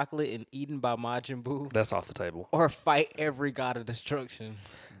into chocolate and eaten by Majin Buu, That's off the table. or fight every god of destruction?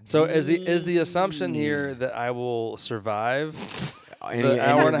 So is the assumption here that I will survive Any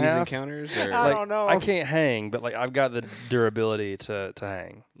hour and a of these half? encounters? Or? I like, don't know. I can't hang, but like I've got the durability to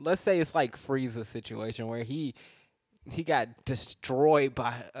hang. Let's say it's like Frieza's situation where he got destroyed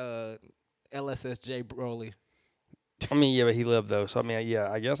by LSSJ Broly. I mean, yeah, but he lived though. So I mean,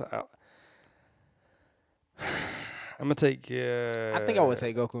 yeah, I guess I'm gonna take. I think I would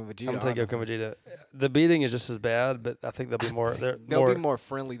say Goku and Vegeta. I'm gonna take Goku and Vegeta. The beating is just as bad, but I think they'll be more. They'll be more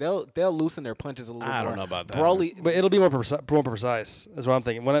friendly. They'll loosen their punches a little more. I don't know about that. Broly, but it'll be more precise. Is what I'm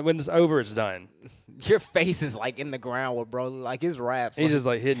thinking. When it's over, it's done. your face is like in the ground with Broly, like his raps. He's like, just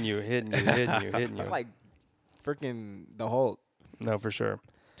like hitting you. it's like freaking the Hulk. No, for sure.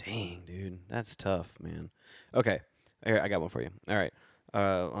 Dang, dude, that's tough, man. Okay, here, I got one for you. All right.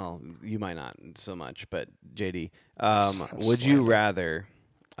 Well, you might not so much, but JD, would you rather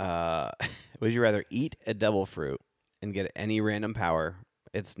eat a devil fruit and get any random power?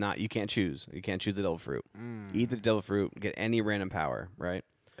 It's not, you can't choose. You can't choose a devil fruit. Eat the devil fruit, get any random power, right?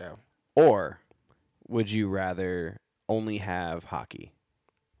 Yeah. Or would you rather only have hockey?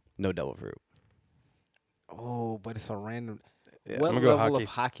 No devil fruit. Oh, but it's a random. Yeah. What I'm gonna go level hockey. of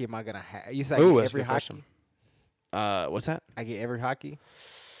hockey am I gonna have? You said Ooh, I that's get a every good hockey. question. What's that? I get every hockey.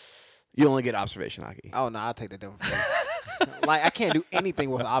 You only get observation hockey. Oh no, I'll take the devil fruit. Like I can't do anything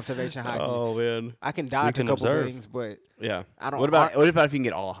with observation hockey. Oh man. I can dodge can a couple observe. things, but Yeah. I don't. What about if you can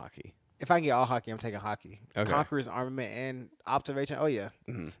get all hockey? If I can get all hockey, I'm taking hockey. Okay. Conqueror's armament and observation. Oh yeah.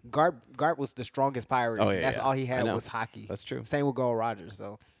 Mm-hmm. Garp was the strongest pirate. Oh, yeah, That's yeah. all he I had know. was hockey. That's true. Same with Gold Rogers,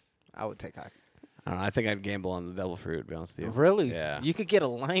 so I would take hockey. I don't know. I think I'd gamble on the devil fruit. To be honest with you. Really? Yeah. You could get a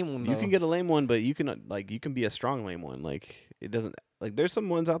lame one. You though. can get a lame one, but you can be a strong lame one. Like it doesn't like there's some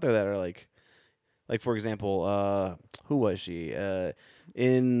ones out there that are like for example, who was she?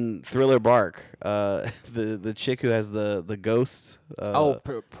 In Thriller Bark, the chick who has the ghosts.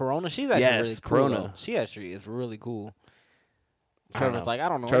 Perona. She's actually yes, really cool. Perona. Though. She actually is really cool. I don't Trevor's know. like, I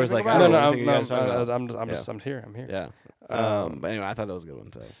don't know. Trevor's anything like, about I it. don't know. No, anything you guys talking about. I'm here. I'm here. Yeah. But anyway, I thought that was a good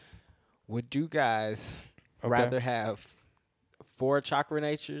one. So. Would you guys Okay. rather have 4 chakra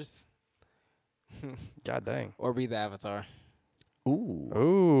natures God dang. or be the Avatar? Ooh.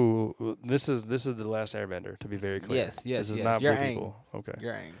 Ooh, this is the last Airbender. To be very clear. Yes, This is yes. not You're Blue Aang. people. Okay.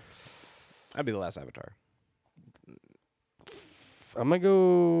 You're Aang. I'd be the last Avatar. I'm gonna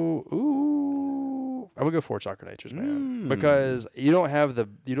go. Ooh, I'm gonna go 4 chakra natures, man, Mm. because you don't have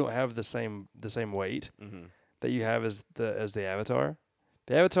the same weight Mm-hmm. that you have as the Avatar.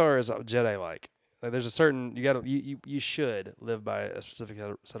 The Avatar is Jedi like. Like there's a certain you should live by a specific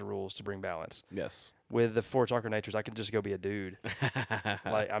set of rules to bring balance. Yes. With the 4 chakra natures, I can just go be a dude.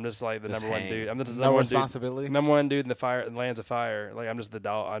 Like I'm just like the Just number one hang. dude. I'm the No number one dude. responsibility. Number one dude in the fire, in lands of fire. Like I'm just the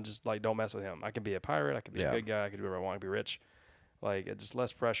doll. I'm just like don't mess with him. I can be a pirate. I can be Yeah. a good guy. I can do whatever I want. I can be rich. Like it's just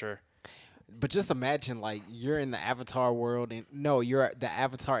less pressure. But just imagine, like, you're in the Avatar world, and no, you're the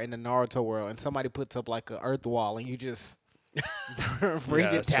Avatar in the Naruto world, and somebody puts up like a earth wall, and you just bring Yeah,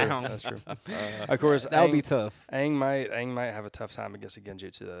 it that's true. down. That's true. Of course, That would be tough. Aang might have a tough time against a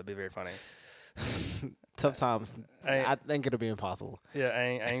Genjutsu though. That'd be very funny. Tough times. Aang- I think it'll be impossible. Yeah,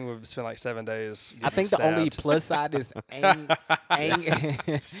 Aang would spend like 7 days. I think the only plus side is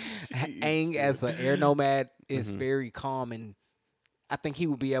Aang as an air nomad is very calm, and I think he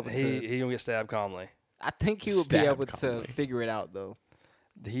would be able to. he gonna get stabbed calmly. I think he would be Stab able calmly. to figure it out though.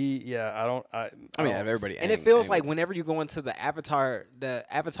 I mean, don't- everybody. And it feels like whenever you go into the Avatar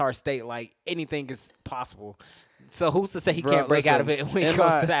state, like anything is possible. So who's to say he Bro, can't break out of listen, it when he in goes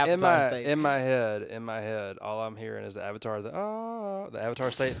my- to the Avatar state? In my head, all I'm hearing is the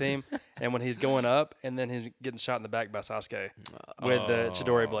Avatar state theme, and when he's going up, and then he's getting shot in the back by Sasuke with the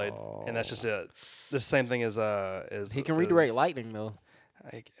Chidori blade, and that's just it. The same thing as He can redirect lightning though.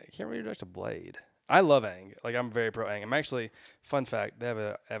 I can't redirect a blade. I love Aang. Like I'm very pro Aang. I'm actually, fun fact, they have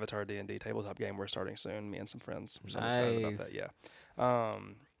a Avatar D&D tabletop game we're starting soon. Me and some friends. So I'm excited about that. Nice. Yeah.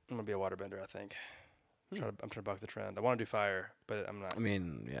 I'm gonna be a waterbender. I think. I'm trying to buck the trend. I want to do fire, but I'm not. I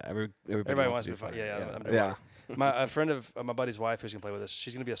mean, yeah. Everybody wants to be fire. Yeah. I'm doing water. A friend of my buddy's wife who's gonna play with us.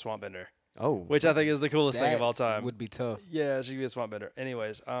 She's gonna be a swamp bender. Oh, which I think is the coolest thing of all time. Would be tough. Yeah, she could be a swamp bender.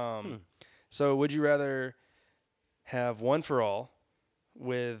 Anyways, so would you rather have One for All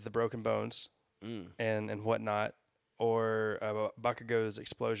with the broken bones and whatnot, or Bakugo's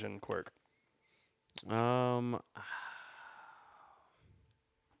explosion quirk?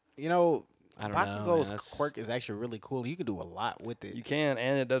 You know, I don't Bakugo's know, quirk is actually really cool. You can do a lot with it. You can,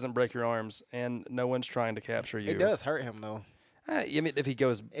 and it doesn't break your arms, and no one's trying to capture you. It does hurt him though. I mean, if he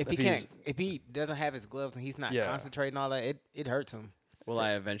doesn't have his gloves and he's not concentrating all that, it hurts him. Will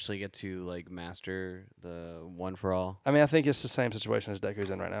I eventually get to like master the One for All? I mean, I think it's the same situation as Deku's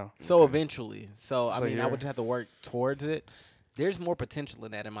in right now. So eventually, I mean, I would just have to work towards it. There's more potential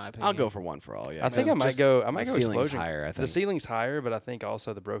in that, in my opinion. I'll go for One for All. Yeah, I think I might go. The ceiling's explosion. higher. I think the ceiling's higher, but I think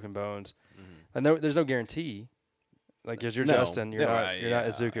also the broken bones. And there's no guarantee. Like, because you're Justin, you're not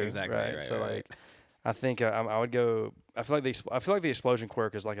Izuku, exactly. Right? So like, I think I would go. I feel like the explosion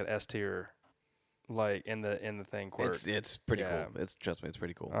quirk is like an S tier, like in the thing quirk. It's pretty cool. Trust me, it's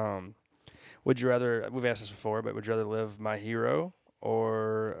pretty cool. Would you rather? We've asked this before, but would you rather live My Hero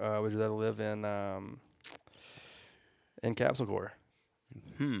or would you rather live in Capsule Core?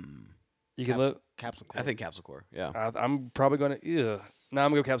 You can live Capsule Core. I think Capsule Core. Yeah. I'm probably going to. No,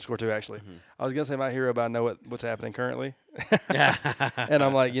 I'm going to go Capsule Core too, actually. I was going to say My Hero, but I know what's happening currently. And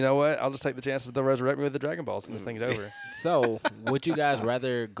I'm like, you know what? I'll just take the chances that they'll resurrect me with the Dragon Balls and this thing's over. So, would you guys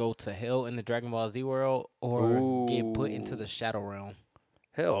rather go to hell in the Dragon Ball Z world or get put into the Shadow Realm?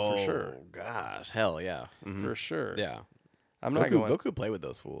 Hell, for sure. Oh, gosh. Hell, yeah. For sure. Yeah. I'm not going. Goku play with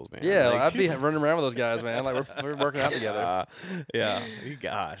those fools, man. Yeah, I'd be running around with those guys, man. Like, we're working out together. Yeah.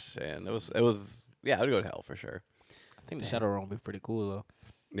 Gosh, man. It was, yeah, I'd go to hell for sure. I think the Shadow Realm would be pretty cool, though.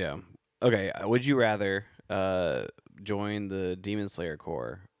 Yeah. Okay. Would you rather join the Demon Slayer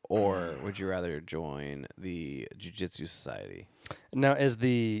Corps or would you rather join the Jiu-Jitsu Society? Now,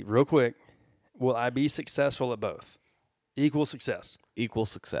 real quick, will I be successful at both? Equal success. Equal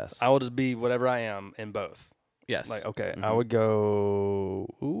success. I will just be whatever I am in both. Yes. Like, okay, I would go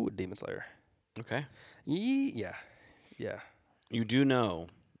Demon Slayer. Okay. Yeah. You do know,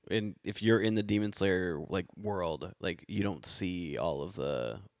 if you're in the Demon Slayer like world, like you don't see all of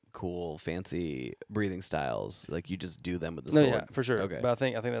the cool, fancy breathing styles. Like you just do them with the sword. Yeah, for sure. Okay. But I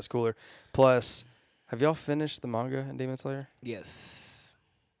think that's cooler. Plus, have y'all finished the manga in Demon Slayer? Yes.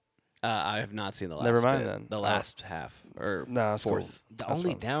 I have not seen the last. Never mind bit. then. The last half or fourth. Cool. The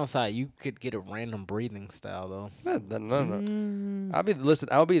only downside, you could get a random breathing style though. No. I'll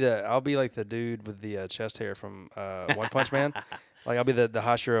be like the dude with the chest hair from One Punch Man. Like I'll be the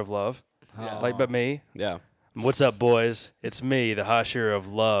Hashira of love. Yeah. Like, but me. Yeah. What's up, boys? It's me, the Hashira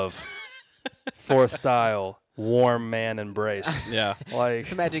of love. Fourth style, warm man embrace. Yeah. Like,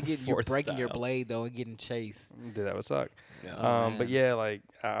 just imagine you breaking your blade though and getting chased. Dude, that would suck. Yeah. But yeah, like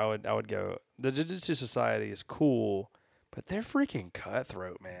I would go. The Jiu-Jitsu Society is cool, but they're freaking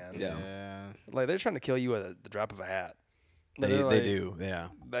cutthroat, man. Yeah. Like they're trying to kill you with the drop of a hat. They do. Yeah.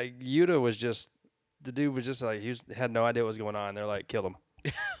 Like Yuta was just the dude was just like had no idea what was going on. They're like, kill him,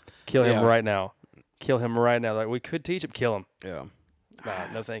 kill him right now, kill him right now. Like we could teach him, kill him. Yeah. Nah,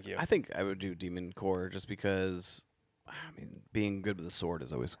 no, thank you. I think I would do Demon Core just because, I mean, being good with the sword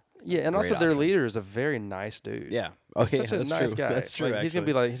is always. Yeah, and also their leader is a very nice dude. Yeah. Okay, such a nice guy. That's true. Like, he's gonna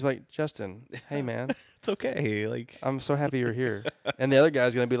be like, Justin, hey man, it's okay. Like I'm so happy you're here. And the other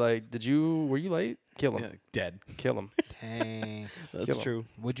guy's gonna be like, were you late? Kill him. Yeah, dead. Kill him. Dang. That's true.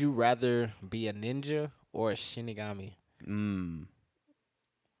 Would you rather be a ninja or a Shinigami?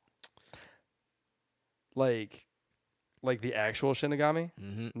 Like the actual Shinigami?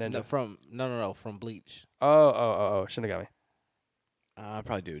 Mm-hmm. Ninja. No, from Bleach. Oh, Shinigami. I'd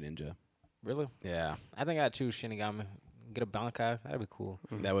probably do Ninja. Really? Yeah. I think I'd choose Shinigami. Get a Bankai. That'd be cool.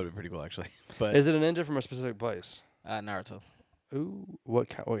 That would be pretty cool, actually. But is it a ninja from a specific place? Naruto. Ooh, what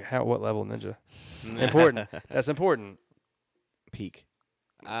level ninja? Important. That's important. Peak.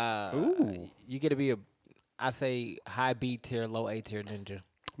 Ooh. You get to be I say high B tier, low A tier ninja.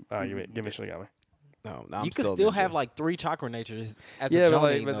 Give me Shinigami. No, you could still have like 3 chakra natures as a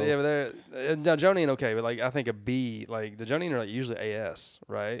Jonin, but they're Jonin okay, but like I think a B, like the Jonin are like usually AS,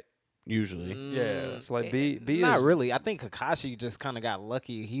 right? Usually. Yeah. So like B not is really. I think Kakashi just kind of got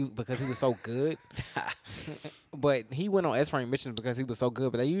lucky because he was so good. But he went on S rank missions because he was so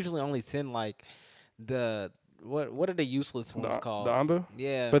good. But they usually only send like the what are the useless ones called? The Anbu?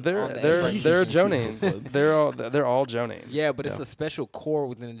 Yeah. But they're Jonin. they're all Jonin. Yeah, but it's a special core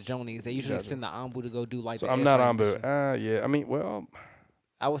within the Jonins. They usually send the Anbu to go do like. So the I'm not Anbu. Yeah. I mean, well.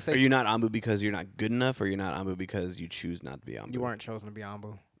 I would say. Are you not Anbu because you're not good enough, or you're not Anbu because you choose not to be Anbu? You weren't chosen to be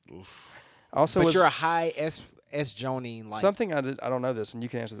Anbu. Oof. Also, but you're a high S Jonin. Like something I don't know this, and you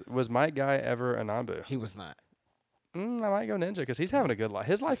can answer this. Was Might Guy ever a Nanbu? he was not. I might go Ninja because he's having a good life.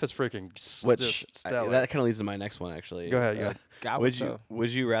 His life is freaking just stellar. That kind of leads to my next one, actually. Go ahead.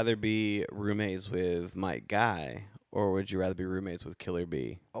 Would you rather be roommates with Mike Guy, or would you rather be roommates with Killer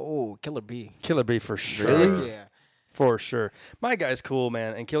B? Oh, Killer B. Killer B for sure. Really? Yeah. For sure. My guy's cool,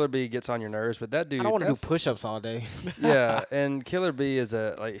 man, and Killer B gets on your nerves, but that dude. I don't want to do push-ups all day. Yeah, and Killer B is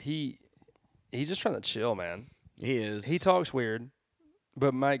he's just trying to chill, man. He is. He talks weird,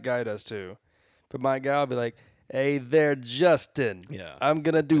 but Mike Guy does too. But Mike Guy will be like, "Hey there, Justin. Yeah. I'm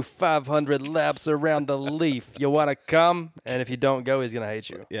gonna do 500 laps around the leaf. You wanna come?" And if you don't go, he's gonna hate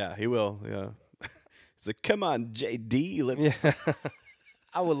you. Yeah, he will. Yeah. He's like, "Come on, JD, let's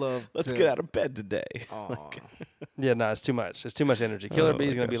I would love. let's get out of bed today." Yeah, no, it's too much. It's too much energy. Killer B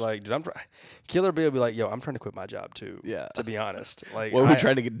is gonna be gosh. like, dude, Killer B will be like, "Yo, I'm trying to quit my job too." Yeah. To be honest, like, What are we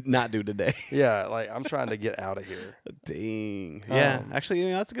trying to not do today? Yeah, like I'm trying to get out of here. Dang. Yeah,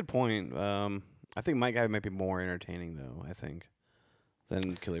 actually, that's a good point. I think Mike Guy might be more entertaining though. I think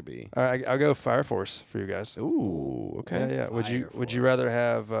than Killer B. All right, I'll go Fire Force for you guys. Ooh, okay. Yeah. Would you rather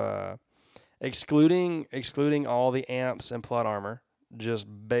have excluding all the amps and plot armor, just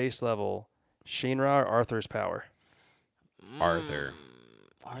base level Shinra or Arthur's power? Arthur.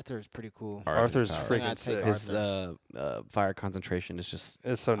 Arthur is pretty cool. Arthur's power. freaking sick. His fire concentration is just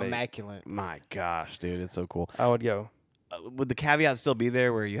It's so neat. Immaculate. my gosh, dude, it's so cool. I would go. Would the caveat still be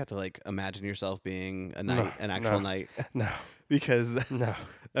there where you have to like imagine yourself being a knight, an actual knight? No, Because no,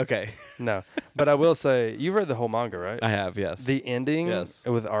 okay, no. But I will say, you've read the whole manga, right? I have, yes. The ending Yes.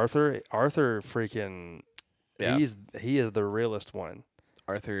 with Arthur freaking, Yeah. he is the realest one.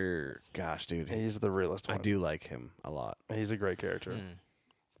 Arthur, gosh, dude, He's the realest one. I do like him a lot. He's a great character.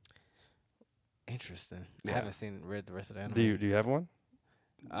 Interesting. Yeah. I haven't read the rest of the anime. Do you have one?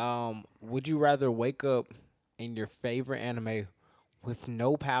 Would you rather wake up in your favorite anime with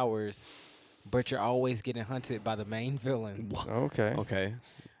no powers, but you're always getting hunted by the main villain? Okay. Okay.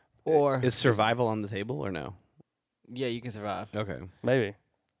 Or Is survival on the table or no? yeah, you can survive. Okay. Maybe.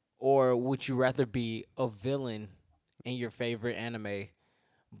 Or would you rather be a villain in your favorite anime,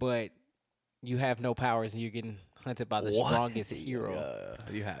 but you have no powers and you're getting hunted by the strongest hero?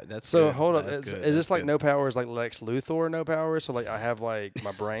 You have that's So good. hold up. That's good. Is this That's like good. no powers like Lex Luthor no powers? So like I have like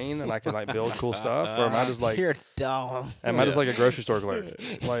my brain and I can like build cool stuff, or am I just like You're dumb. am I just like a grocery store clerk?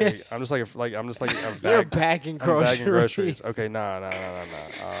 Like I'm just like a You're bagging groceries. Okay, nah.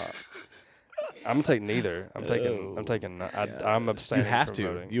 I'm gonna take neither. I'm taking. I'm abstaining. You have from to.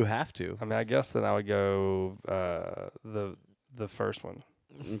 voting. You have to. I mean, I guess then I would go the first one.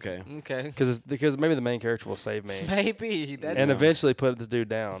 Okay. Okay. Because maybe the main character will save me Maybe and eventually put this dude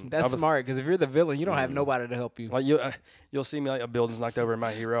down. that's smart. Because if you're the villain, you don't have nobody to help you. Like you'll see me like a building's knocked over in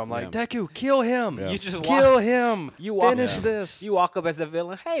My Hero. I'm like, Yeah. Deku, kill him. Yeah. You just Kill walk. him. You walk. Finish this. You walk up as the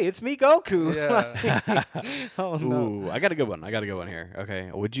villain. Hey, it's me, Goku. Yeah. Oh no. Ooh, I got a good one. here.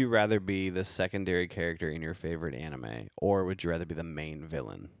 Okay. Would you rather be the secondary character in your favorite anime, or would you rather be the main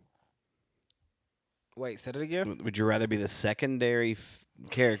villain? Wait, said it again. Would you rather be the secondary main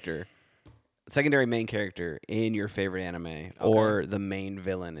character in your favorite anime, or the main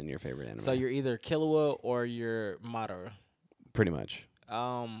villain in your favorite anime? So you're either Killua or you're Madara. pretty much.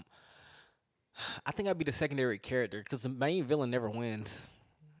 I think I'd be the secondary character because the main villain never wins,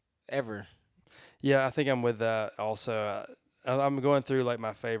 ever. Yeah, I think I'm with that. Also, I'm going through like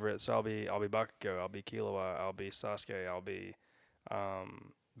my favorites. So I'll be Bakugo. I'll be Killua. I'll be Sasuke. I'll be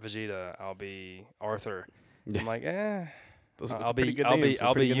Vegeta. I'll be Arthur. Yeah. I'm like, Those- I'll pretty be good I'll names. be They're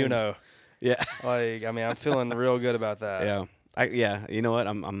I'll pretty be good names. Yuno. Yeah. Like, I mean, I'm feeling real good about that. Yeah. You know what?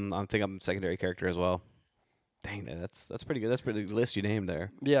 I think I'm secondary character as well. Dang, that's pretty good. That's pretty good list you named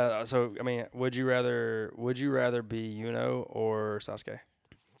there. Yeah. So I mean, would you rather be Yuno or Sasuke?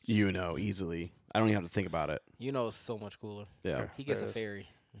 Easily. I don't even have to think about it. It's so much cooler. Yeah. Okay. He gets There a it is. fairy.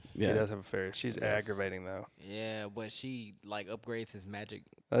 He Yeah. does have a fairy. She's Yes. aggravating though. Yeah, but she like upgrades his magic.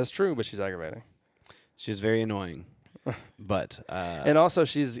 That's true, but she's aggravating. She's very annoying. But And also,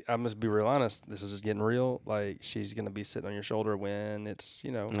 I must be real honest. This is just getting real. Like, she's gonna be sitting on your shoulder when it's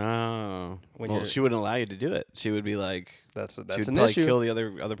no. when Well, you're- she wouldn't allow you to do it. She would be like, that's she an would probably issue. kill the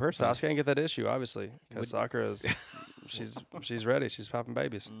other person. Sasuke ain't get that issue, obviously, because Sakura is she's ready. She's popping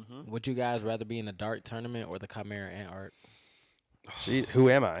babies. Would you guys rather be in the dart tournament or the Chimera Ant Art? Who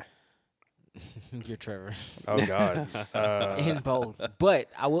am I? You're Trevor. Oh God. In both, but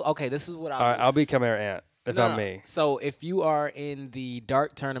I will. Okay, this is what All right, I'll be Chimera Ant if I'm me. So if you are in the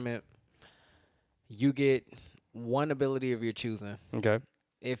dart tournament, you get one ability of your choosing. Okay.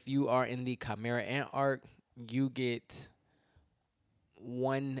 If you are in the Chimera Ant Art, you get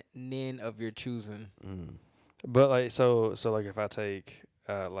one nin of your choosing. But like so like if I take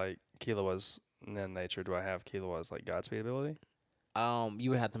like Killua's nin nature, do I have Killua's like Godspeed ability? You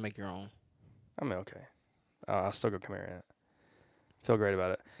would have to make your own. I mean, okay. I'll still go Chimera. Feel great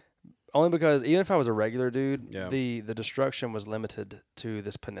about it. Only because even if I was a regular dude, the destruction was limited to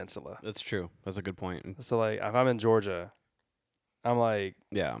this peninsula. That's true. That's a good point. So like if I'm in Georgia, I'm like,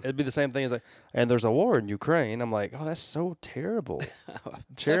 it'd be the same thing as like, and there's a war in Ukraine. I'm like, oh, that's so terrible.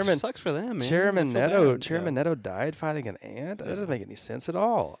 Sucks for them, man. Chairman Neto died fighting an ant. That doesn't make any sense at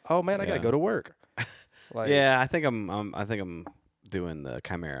all. Oh man, I gotta go to work. Like, I think I'm doing the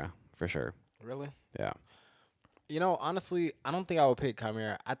Chimera for sure. Really? Yeah. You know, honestly, I don't think I would pick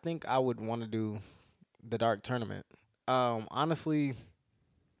Chimera. I think I would want to do the Dark Tournament. Honestly,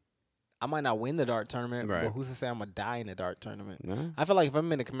 I might not win the Dark Tournament, but who's to say I'm gonna die in the Dark Tournament? No? I feel like if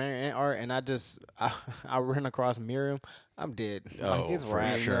I'm in the Chimera Ant art and I run across Miriam, I'm dead. Oh, like, for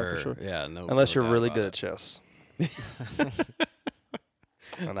sure. Yeah, no. Unless you're really good at chess.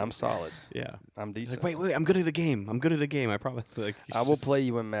 And I'm solid. Yeah. I'm decent. Like, wait, I'm good at the game. I promise. Like, I will play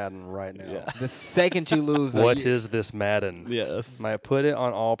you in Madden right now. Yeah. The second you lose, what is this Madden? Yes. Might put it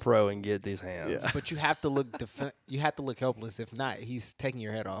on All Pro and get these hands. Yeah. But you have to look helpless. If not, he's taking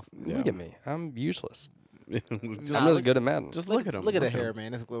your head off. Yeah. Look at me. I'm useless. I'm just good at Madden. Just look at him. Look at the hair,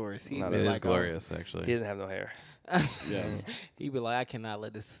 man. It's glorious. It is glorious, actually. He didn't have no hair. Yeah. He'd be like, I cannot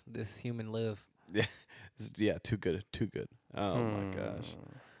let this human live. Yeah. Yeah. Too good. Oh my gosh.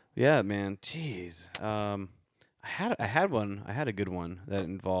 Yeah, man. Jeez. I had one. I had a good one that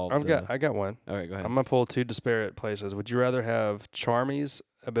involved. I got one. All right, go ahead. I'm gonna pull two disparate places. Would you rather have Charmy's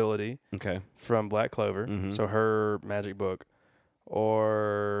ability, from Black Clover, so her magic book,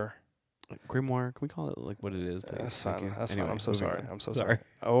 or Grimoire? Can we call it like what it is? That's fine. That's fine. I'm so sorry. I'm so sorry.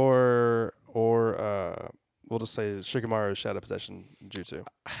 Or we'll just say Shikamaru's Shadow Possession Jutsu.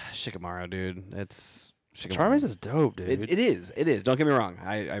 Shikamaru, dude. It's. Charmy's is dope, dude. It is. Don't get me wrong.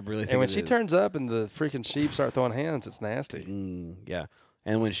 I really think. And when she turns up and the freaking sheep start throwing hands, it's nasty. Yeah.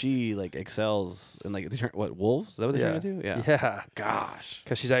 And when she like excels and like what wolves? Is that what they turn into? Yeah. Yeah. Gosh.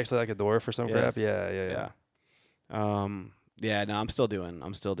 Because she's actually like a dwarf or some crap. Yeah. Yeah. No, I'm still doing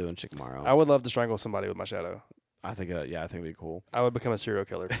Shikamaru. I would love to strangle somebody with my shadow. I think. I think it'd be cool. I would become a serial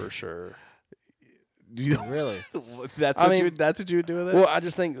killer for sure. Really? That's what you would do with it? Well, I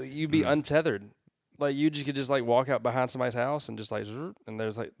just think you'd be untethered. Like you could just like walk out behind somebody's house and just like, and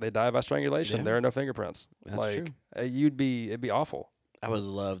there's like they die by strangulation. Yeah. There are no fingerprints. That's like, true. It'd be awful. I would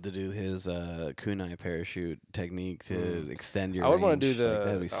love to do his kunai parachute technique to extend your. I would want to do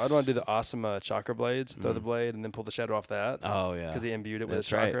the Asuma chakra blades. Throw the blade and then pull the shadow off that. Oh yeah, because he imbued it with his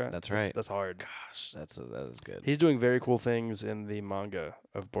chakra. That's right. That's hard. Gosh, that is good. He's doing very cool things in the manga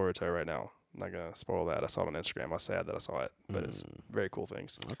of Boruto right now. I'm not gonna spoil that. I saw it on Instagram. I was sad that I saw it, but it's very cool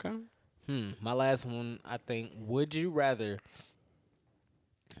things. Okay. My last one, I think. Would you rather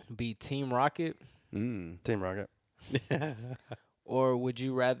be Team Rocket? Team Rocket. Or would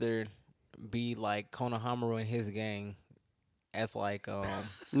you rather be like Konohamaru and his gang as like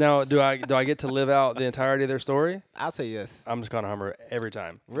Now, do I get to live out the entirety of their story? I'll say yes. I'm just Konohamaru every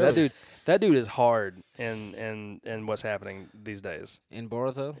time. Really? That dude is hard in what's happening these days. In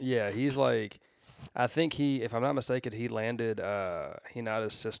Boruto? Yeah, he's like, I think if I'm not mistaken, he landed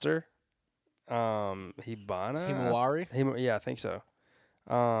Hinata's sister. Himawari? Yeah, I think so.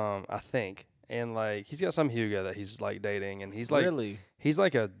 I think. And like he's got some Hyuga that he's like dating, and he's like he's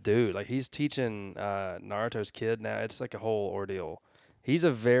like a dude. Like he's teaching Naruto's kid now. It's like a whole ordeal. He's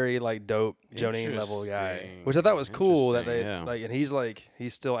a very like dope Jonin level guy, which I thought was cool that they like. And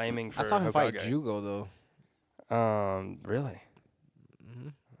he's still aiming for. I saw him Hokage. fight Jugo though. Really?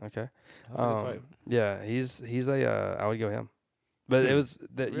 Mm-hmm. Okay. That was a good fight. Yeah, he's a. I would go him, but it was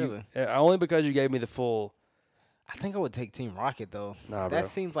that really only because you gave me the full. I think I would take Team Rocket though. Nah, that bro.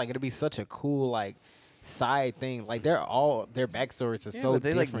 seems like it'd be such a cool like side thing. Like their backstories are so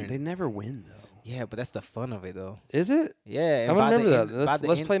different. Like, they never win though. Yeah, but that's the fun of it though. Is it? Yeah, I remember that.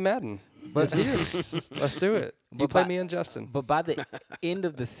 Let's play Madden. Let's do it. You play me and Justin. But by the end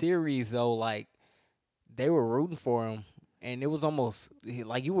of the series though, like they were rooting for him, and it was almost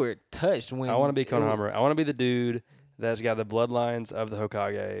like you were touched when. I want to be Konohamaru. I want to be the dude that's got the bloodlines of the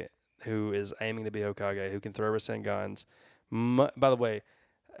Hokage, who is aiming to be Hokage, who can throw Rasengan's. By the way,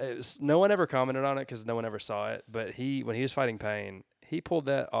 no one ever commented on it because no one ever saw it, but when he was fighting Pain, he pulled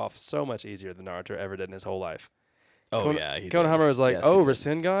that off so much easier than Naruto ever did in his whole life. Konohamaru was like,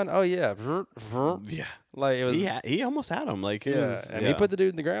 Rasengan? Oh, yeah. Yeah. Like, it was. He almost had him. Like, he put the dude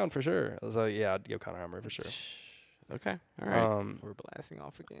in the ground for sure. I was like, yeah, I'd go Konohamaru for sure. Okay. All right. We're blasting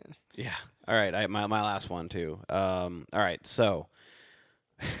off again. Yeah. All right. My last one, too. All right. So,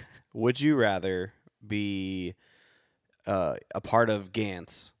 Would you rather be a part of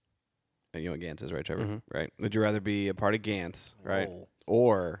Gantz? You know what Gantz is, right, Trevor? Mm-hmm. Right. Would you rather be a part of Gantz, right? Whoa.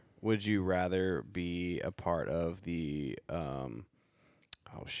 Or would you rather be a part of the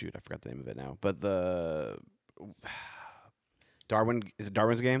oh shoot, I forgot the name of it now. But the Darwin, is it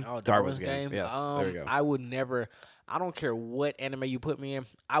Darwin's Game? Oh, Darwin's Game. Yes, there we go. I would never. I don't care what anime you put me in.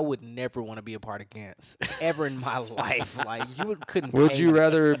 I would never want to be a part of Gantz ever in my life. Like couldn't. Would you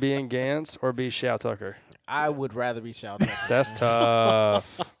rather be in Gantz or be Shao Tucker? I would rather be Shao Tucker. That's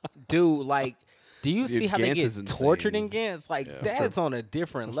tough, dude. Like, do you see how they Gantz get is tortured in insane. Gantz? Like, Yeah. that's on a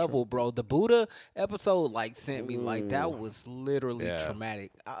different level, bro. The Buddha episode like sent me like that Ooh. was literally Yeah.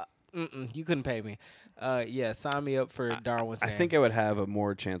 traumatic. You couldn't pay me. Yeah, sign me up for Darwin's Game. I think I would have a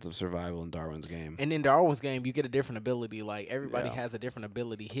more chance of survival in Darwin's Game. And in Darwin's Game, you get a different ability. Like, everybody Yeah. has a different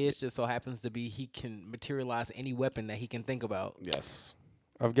ability. His just so happens to be he can materialize any weapon that he can think about. Yes.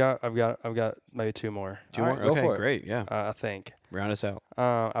 I've got maybe two more. Two All more? right, go Okay, for it. great. Yeah. I think. Round us out.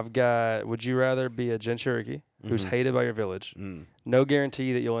 I've got. Would you rather be a Jinchuriki who's Mhm. hated by your village? Mm. No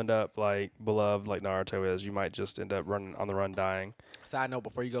guarantee that you'll end up like beloved like Naruto is. You might just end up running on the run, dying. Side note,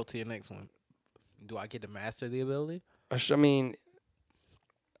 before you go to your next one, do I get to master the ability? I mean,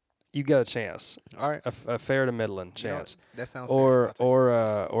 you got a chance, All right. a fair to middling You know what? chance, That sounds fair. I'll take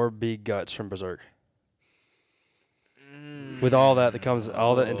it. or be Guts from Berserk. With all that comes,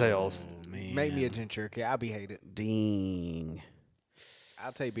 all that entails. Man. Make me a Jinchuriki. I'll be hated. Ding.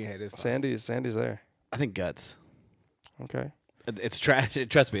 I'll take being hated. It's fine. Sandy's there. I think Guts. Okay. It's tragic.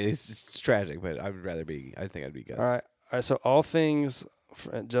 Trust me, it's tragic, but I would rather be. I think I'd be Guts. All right. So all things,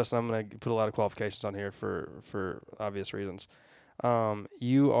 Justin, I'm gonna put a lot of qualifications on here for obvious reasons.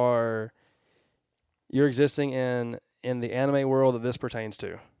 You're existing in the anime world that this pertains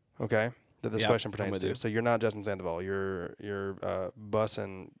to. Okay. That this Yep, question I'm pertains with to. you. So you're not Justin Sandoval. You're Bus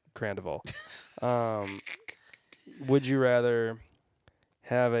and Crandoval. Would you rather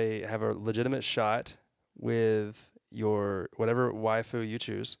have a legitimate shot with your whatever waifu you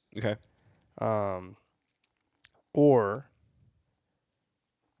choose, Okay. or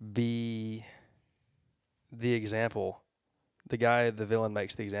be the example, the guy the villain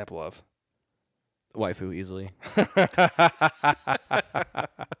makes the example of? Waifu easily.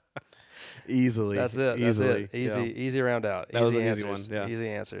 Easily. That's it. Easily. That's it. Easy round out. That was an easy answers. one, yeah. Easy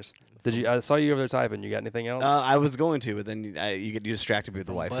answers. Did you? I saw you over there typing. You got anything else? I was going to, but then you distracted me with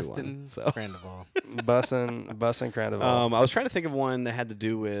the From waifu Bustin' one. So. Crandoval. Bussin' Crandoval. I was trying to think of one that had to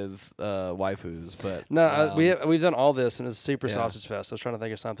do with waifus, but No, we've done all this, and it's super Yeah. sausage fest. I was trying to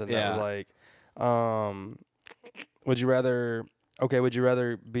think of something that Yeah. was like, would you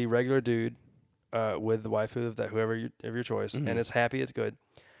rather be regular dude with the waifu of whoever of your choice, Mhm. and it's happy, it's good,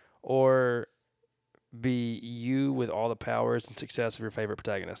 or be you with all the powers and success of your favorite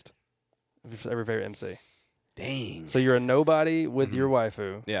protagonist, of your favorite MC. Dang. So you're a nobody with Mhm. your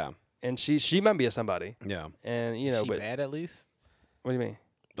waifu, Yeah. and she might be a somebody, Yeah. and you Is know, she but bad at least? what do you mean?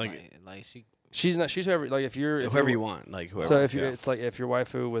 Like she. She's not. She's whoever. Like if you're Whoever you want, like whoever. So if you yeah. it's like if your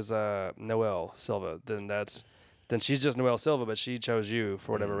waifu was Noelle Silva, then she's just Noelle Silva, but she chose you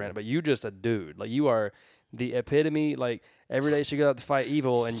for whatever reason. But you just a dude. Like you are the epitome. Like every day she goes out to fight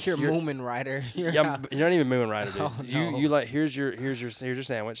evil, and You're Moomin Rider. You're you're out. not even Moon Rider, dude. Oh, You no. you like here's your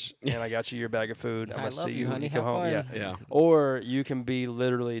sandwich, and I got you your bag of food. I'm I gonna love see you, when honey. you come Have home. fun. Yeah. Yeah. Or you can be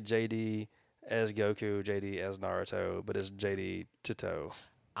literally JD as Goku, JD as Naruto, but as JD Tito.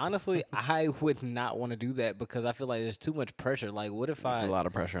 Honestly, I would not want to do that because I feel like there's too much pressure. Like, what if There's a lot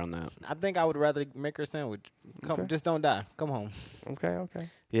of pressure on that. I think I would rather make her a sandwich. Come, Okay. just don't die. Come home. Okay.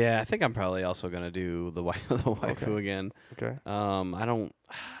 Yeah, I think I'm probably also gonna do the waifu Okay. again. Okay. I don't.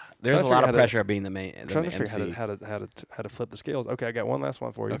 There's to a lot figure of how to- pressure of being the main. I'm The trying to MC. figure how to flip the scales. Okay, I got one last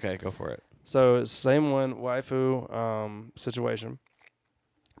one for you. Okay, go for it. So same one, waifu situation,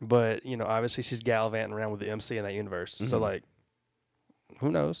 but you know, obviously she's gallivanting around with the MC in that universe. So Mhm. like,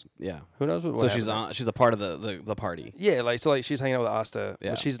 who knows? Yeah. Who knows what? So what she's happens on. She's a part of the party. Yeah, like she's hanging out with Asta.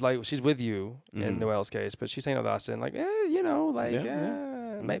 Yeah. But she's with you in Mhm. Noelle's case, but she's hanging out with Asta and like, you know, like,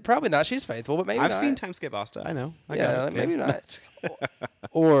 Yeah, probably not. She's faithful, but maybe I've not. seen time skip Asta. I know. I Yeah, got it. maybe not.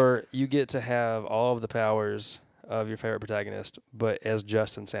 Or you get to have all of the powers of your favorite protagonist, but as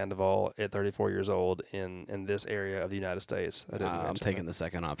Justin Sandoval at 34 years old in this area of the United States. I didn't I'm mention taking that. the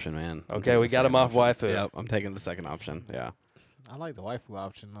second option, man. I'm Okay, taking we the got him second off option. waifu. Yep, I'm taking the second option. Yeah. I like the waifu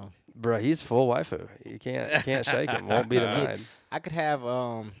option though. Bro, he's full waifu. You can't shake him. Won't be denied. I could have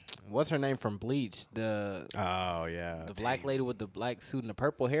what's her name from Bleach? The Oh yeah. black lady with the black suit and the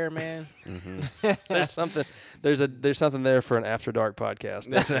purple hair, man. Mm-hmm. There's something there for an After Dark podcast.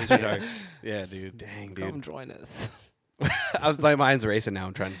 That's After Dark. Yeah, dude. Dang, dude. Come join us. My mind's racing now.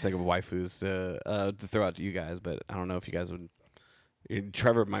 I'm trying to think of waifus to throw out to you guys, but I don't know if you guys would.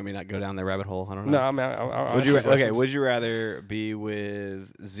 Trevor might not go down the rabbit hole. I don't know. No, I mean, I would you would you rather be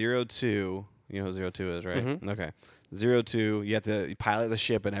with 02? You know who 02 is, right? Mm-hmm. Okay. 02, you have to pilot the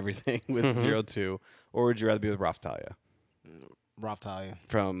ship and everything with 02, or would you rather be with Raftalia? Raftalia.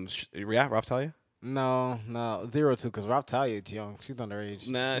 Raftalia? No, 02, because Raftalia is young. She's underage.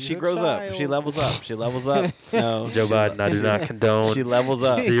 Nah, she grows up. She levels up. No, Joe Biden, I do not condone. She levels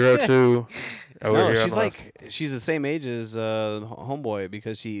up. 02. No, she's the same age as Homeboy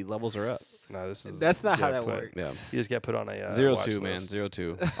because she levels her up. No, that's not how that works. Yeah. You just get put on a 02, man.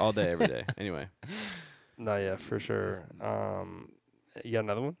 02. All day, every day. Anyway. No, yeah, for sure. You got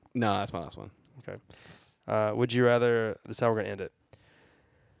another one? No, that's my last one. Okay. Would you rather? This is how we're gonna end it.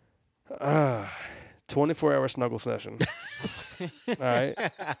 24-hour snuggle session. All right.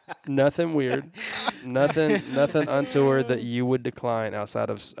 Nothing weird. Nothing untoward that you would decline outside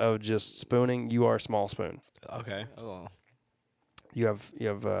of just spooning. You are a small spoon. Okay. Oh. You have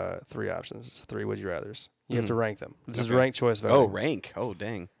 3 options. It's 3 would you rather's. You have to rank them. This is Okay. ranked choice voting. Oh, rank. Oh,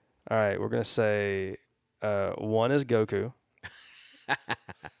 dang. All right, we're gonna say 1 is Goku.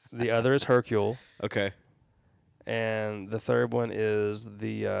 The other is Hercule. Okay. And the third one is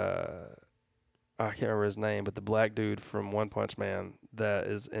the I can't remember his name, but the black dude from One Punch Man that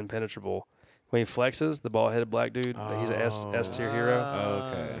is impenetrable. When he flexes, the bald-headed black dude, he's an S tier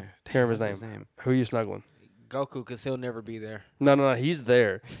hero. Okay. Can't remember his name. Who are you snuggling? Goku, because he'll never be there. No, he's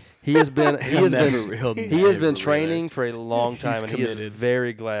there. He has been he has been training for a long time, and he is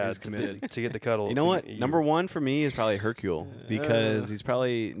very glad to get to cuddle. You know what? Number 1 for me is probably Hercule because he's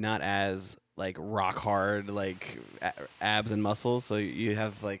probably not as like rock hard, like abs and muscles. So you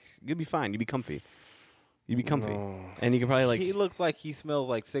have like you'd be fine. You'd be comfy. And you can probably like. He looks like he smells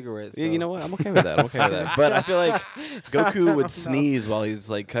like cigarettes. Yeah, you know what? I'm okay with that. But I feel like Goku would sneeze while he's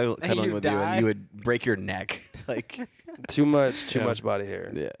like cuddling with you, and you would break your neck. Like too much body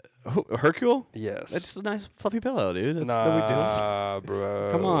hair. Yeah. Hercule? Yes. That's just a nice fluffy pillow, dude. That's no big deal. Bro.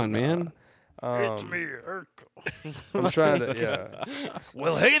 Come on, man. It's me, Hercule. I'm trying to, yeah.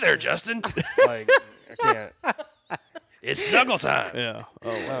 Well, hey there, Justin. Like, I can't. It's snuggle time. Yeah.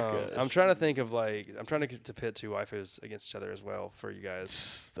 Oh my god. I'm trying to think of I'm trying to pit 2 waifus against each other as well for you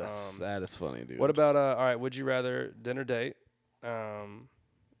guys. That is funny, dude. What about all right? Would you rather dinner date,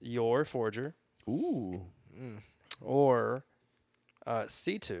 your forger, or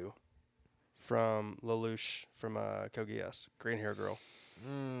C2 from Lelouch from Code Geass, green hair girl?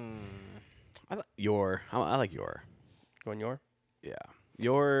 I like Yor. Going your? Yeah.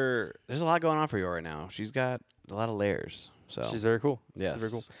 Yor. There's a lot going on for Yor right now. She's got a lot of layers. So she's very cool. Yes. She's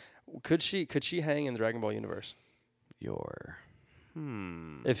very cool. Could she hang in the Dragon Ball universe? Yor.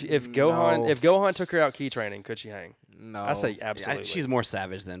 If Gohan took her out key training, could she hang? No. I say absolutely. She's more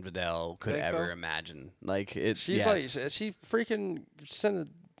savage than Videl could ever imagine. Like it. She's yes. she freaking sent a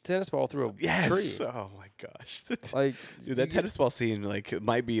tennis ball through a yes. tree. Oh my gosh. Like dude, that tennis ball scene it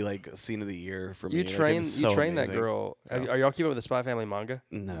might be like a scene of the year for me. You train that amazing. girl. Are y'all keeping up with the Spy Family manga?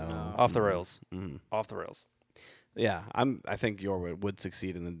 No. Off the rails. Mm-hmm. Off the rails. Yeah, I think Yor would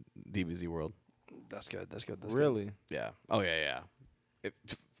succeed in the DBZ world. That's good. Really? Good. Yeah. Oh yeah. If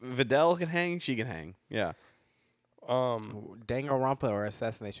Videl can hang, she can hang. Yeah. Danganronpa or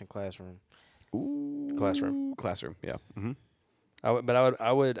Assassination Classroom? Ooh. Classroom. Yeah. Mm-hmm. I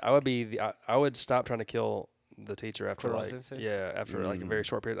would stop trying to kill the teacher after after like a very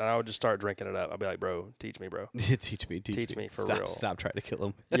short period, and I would just start drinking it up. I'd be like, bro, teach me, bro. teach me for real. real. Stop trying to kill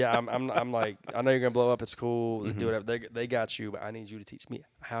him. Yeah, I'm like, I know you're gonna blow up. It's cool. Do whatever. They got you, but I need you to teach me.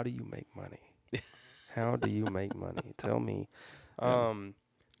 How do you make money? How do you make money? Tell me.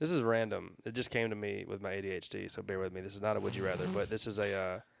 This is random. It just came to me with my ADHD, so bear with me. This is not a would you rather, but this is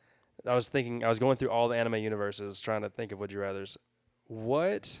I was going through all the anime universes trying to think of would you rathers.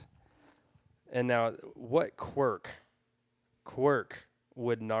 What quirk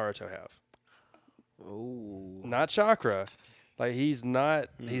would Naruto have? Ooh. Not chakra. Like he's not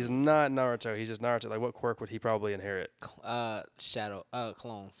Naruto. He's just Naruto. Like what quirk would he probably inherit? Shadow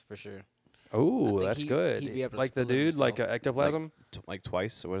clones for sure. Oh, that's good. He'd be able to like the dude, himself. like ectoplasm. Like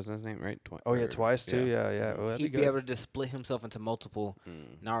twice. What is his name? Right? Twice too. Yeah. Well, he'd be able to just split himself into multiple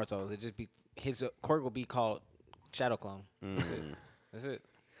Narutos. It'd just be his quirk will be called Shadow Clone. That's it.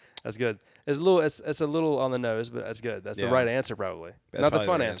 That's good. It's a little on the nose, but that's good. That's the right answer, probably. That's not the probably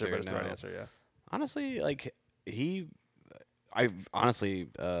fun the answer, but answer, it's the right answer. Yeah. Honestly, like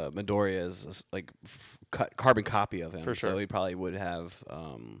Midoriya is like carbon copy of him. For sure. So he probably would have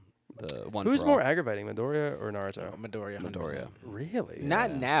The one. Who's more aggravating, Midoriya or Naruto? Midoriya. 100%. Midoriya. Really?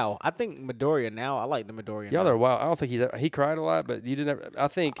 Not now. I think Midoriya now. I like the Midoriya. Y'all are wild. I don't think he cried a lot, but you didn't. I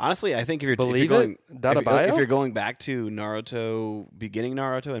think honestly, I think if you're believe going it, if you're going back to Naruto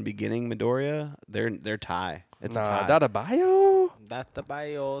and beginning Midoriya, they're tie. It's a tie. Dadabayo.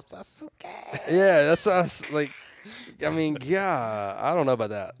 Dadabayo Sasuke. Yeah, that's us. Like, I mean, yeah, I don't know about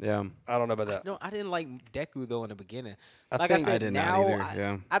that. Yeah, I don't know about that. No, I didn't like Deku though in the beginning. I did not either.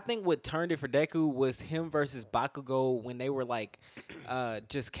 Yeah. I think what turned it for Deku was him versus Bakugo when they were like,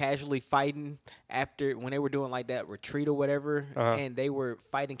 just casually fighting when they were doing like that retreat or whatever, and they were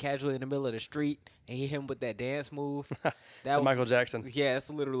fighting casually in the middle of the street, and he hit him with that dance move. That was Michael Jackson. Yeah, that's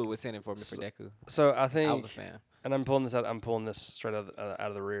literally what sent it for me for Deku. So I think I was a fan. And I'm pulling this out. I'm pulling this straight out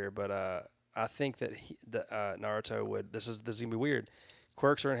of the rear, but I think that Naruto would. This is gonna be weird.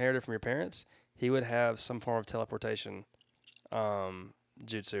 Quirks are inherited from your parents. He would have some form of teleportation,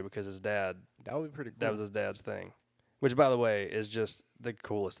 jutsu because his dad. That would be pretty cool. That was his dad's thing, which by the way is just the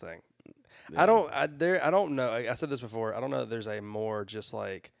coolest thing. Yeah. I don't know. I said this before. I don't know that there's a more just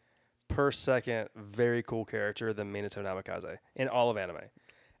like per second very cool character than Minato Namikaze in all of anime.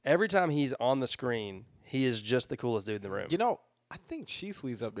 Every time he's on the screen, he is just the coolest dude in the room. You know, I think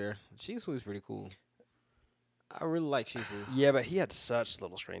Shisui's up there. Shisui's pretty cool. I really like Shisui. Yeah, but he had such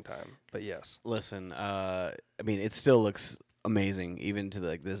little screen time. But yes. Listen, I mean, it still looks amazing even to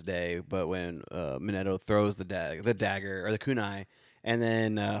like this day. But when Minato throws the dagger or the kunai, and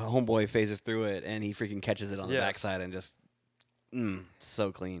then Homeboy phases through it, and he freaking catches it on the backside and just.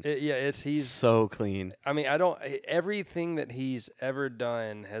 So clean. He's so clean. I mean, everything that he's ever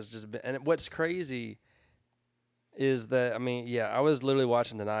done has just been. And what's crazy is that I was literally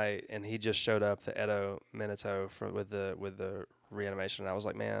watching tonight, and he just showed up the Edo Minato with the reanimation, and I was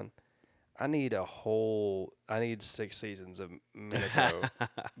like, man, I need 6 seasons of Minato.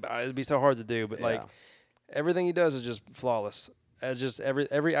 It'd be so hard to do, but like everything he does is just flawless. As just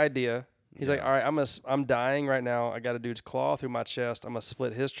every idea. He's like, all right, I'm dying right now. I got a dude's claw through my chest. I'm going to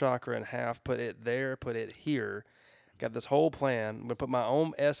split his chakra in half, put it there, put it here. Got this whole plan. I'm going to put my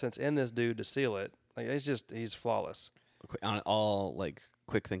own essence in this dude to seal it. Like, he's flawless. All, like,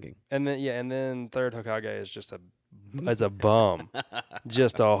 quick thinking. And then third Hokage is just a bum.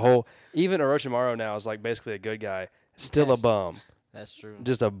 Just a whole, even Orochimaru now is like basically a good guy. Still a bum. That's true.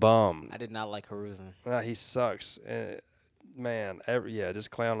 Just a bum. I did not like Hiruzen. He sucks. Man, just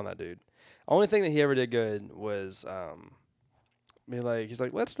clown on that dude. Only thing that he ever did good was he's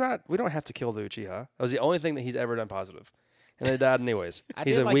like, we don't have to kill the Uchiha. That was the only thing that he's ever done positive. And they died anyways.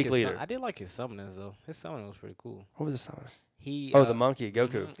 He's a weak leader. I did like his summoners though. His summoner was pretty cool. What was his summoner? The monkey,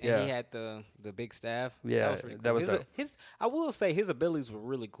 Goku. Yeah. He had the big staff. Yeah, that was dope. I will say his abilities were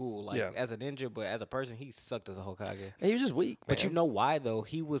really cool. Like as a ninja, but as a person, he sucked as a Hokage. He was just weak. But man. you know why though?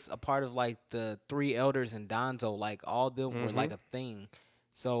 He was a part of like the 3 elders and Danzo. Like all of them were like a thing.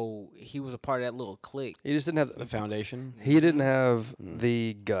 So he was a part of that little clique. He just didn't have the foundation. He didn't have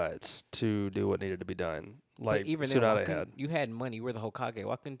the guts to do what needed to be done. Like even Tsunade had. You had money. You were the Hokage.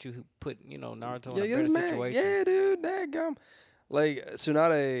 Why couldn't you put Naruto in a better situation? Yeah, dude, dadgum. Like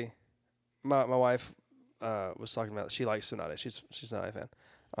Tsunade, my wife was talking about. She likes Tsunade. She's not a fan.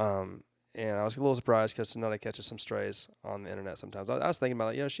 And I was a little surprised because Tsunade catches some strays on the internet sometimes. I was thinking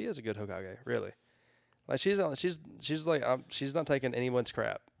about she is a good Hokage, really. Like she's like she's not taking anyone's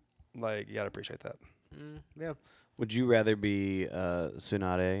crap. Like you gotta appreciate that. Yeah. Would you rather be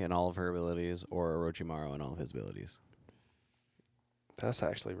Tsunade and all of her abilities, or Orochimaru and all of his abilities? That's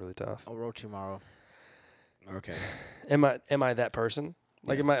actually really tough. Orochimaru. Okay. Am I that person?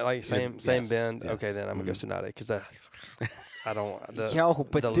 Like yes. am I like same bend? Yes. Okay, then I'm gonna go Tsunade because I don't.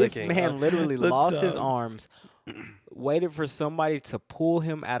 But this licking. man literally lost his arms, waited for somebody to pull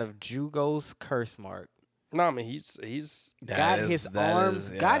him out of Jugo's curse mark. No, I mean he's got his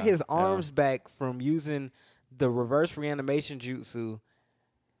arms back from using the reverse reanimation jutsu.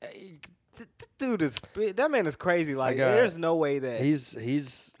 Dude that man is crazy. Like there's no way that he's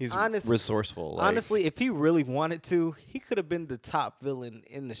resourceful. Like. Honestly, if he really wanted to, he could have been the top villain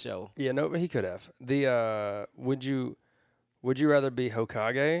in the show. Yeah, no, he could have. Would you rather be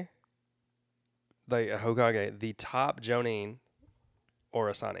Hokage? Like a Hokage, the top Jonin, or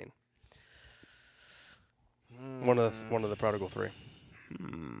a Sannin? One of the prodigal 3.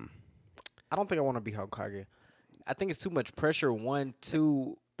 I don't think I want to be Hokage. I think it's too much pressure. 1,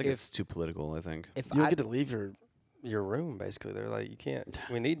 2. I think it's too political. I think if you don't get to leave your room, basically, they're like, you can't.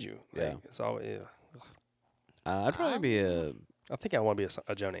 We need you. Yeah, like, it's all. Yeah. I'd probably be a. I think I want to be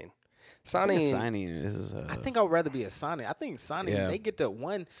a Jonin. Sannin is. I think I'd rather be a Sannin. I think Sannin they get to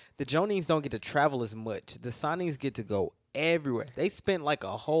the Jonins don't get to travel as much. The Sannins get to go everywhere. They spent like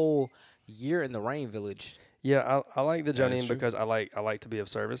a whole year in the Rain Village. Yeah, I like the Jonin because I like to be of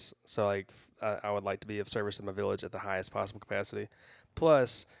service. So like I would like to be of service in my village at the highest possible capacity.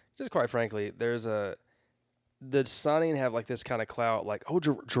 Plus, just quite frankly, the Sunning have like this kind of clout, like, oh,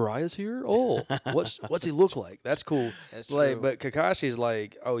 Jiraiya's here. Oh, what's he look like? That's cool. That's like, true. but Kakashi's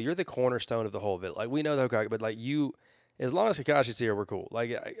like, oh, you're the cornerstone of the whole village. Like we know the Hokage, but like you, as long as Kakashi's here, we're cool. Like,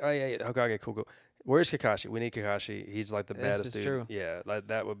 Hokage, cool. Where's Kakashi? We need Kakashi. He's like the baddest dude. True. Yeah, like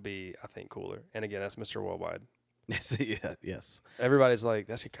that would be, I think, cooler. And again, that's Mr. Worldwide. Yes. Everybody's like,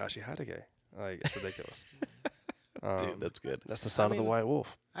 that's Kakashi Hatake. Like, it's ridiculous. Dude, that's good. That's the son of the White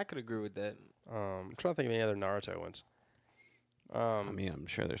Wolf. I could agree with that. I'm trying to think of any other Naruto ones. I'm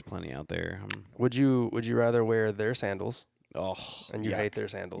sure there's plenty out there. Would you rather wear their sandals? Oh, and you hate their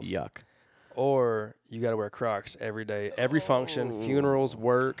sandals. Yuck. Or you got to wear Crocs every day, every function, funerals,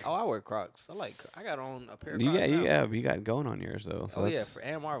 work. Oh, I wear Crocs. I got on a pair of Crocs. Yeah, you got going on yours though. So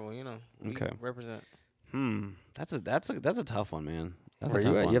and Marvel, Okay. Represent. That's a tough one, man. That's Where a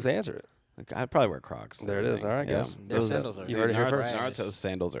tough one. You have to answer it. I'd probably wear Crocs. There it is. All right, guys. Their sandals are. You heard it here first. Naruto's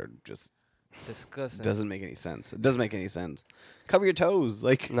sandals are just disgusting. Doesn't make any sense. It doesn't make any sense. Cover your toes,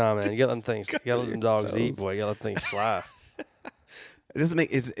 like. Nah, man. You got them things. You got to let them dogs eat, boy. You got to let things fly.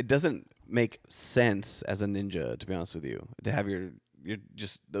 It doesn't make sense as a ninja, to be honest with you, to have your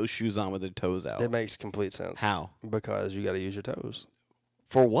just those shoes on with the toes out. It makes complete sense. How? Because you got to use your toes.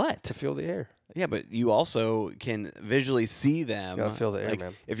 For what? To feel the air. Yeah, but you also can visually see them. You gotta feel the air,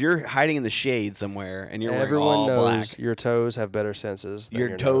 man. If you're hiding in the shade somewhere and you're Everyone wearing all knows black, your toes have better senses than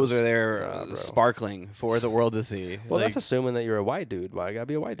your toes nose. are there sparkling for the world to see. Well, that's assuming that you're a white dude. Why I gotta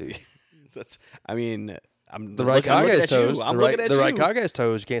be a white dude? I'm the right Kage's toes. I'm looking at you. The right Kage's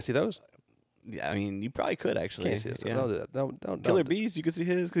toes. You can't see those. Yeah, I mean, you probably could actually. Can't see this. Yeah. Don't do that. Don't. Killer Beast, you can see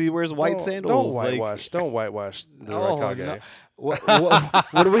his because he wears white sandals. Don't whitewash. Don't whitewash the right Kage. No.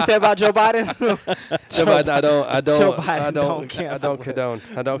 What did we say about Joe Biden? Joe Biden, I don't. Joe Biden I don't condone.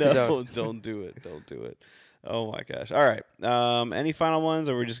 Don't do it. Don't do it. Oh my gosh! All right. Any final ones,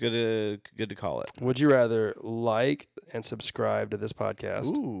 or we're just good to call it? Would you rather like and subscribe to this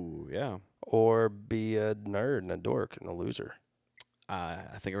podcast? Ooh, yeah. Or be a nerd and a dork and a loser?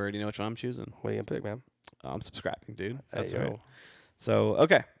 I think I already know which one I'm choosing. What are you gonna pick, man? I'm subscribing, dude. That's hey, right. So,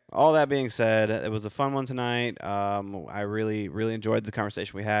 okay. All that being said, it was a fun one tonight. I really enjoyed the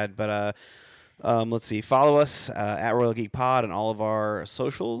conversation we had. But let's see. Follow us at Royal Geek Pod on all of our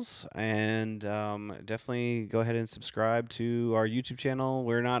socials, and definitely go ahead and subscribe to our YouTube channel.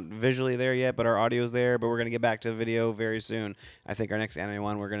 We're not visually there yet, but our audio's there. But we're gonna get back to video very soon. I think our next anime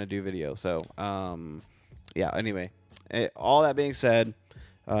one we're gonna do video. So yeah. Anyway. All that being said,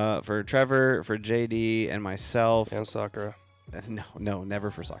 for Trevor, for JD, and myself. And Sakura. No, never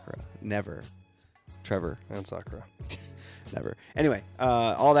for Sakura. Never. Trevor. And Sakura. Never. Anyway,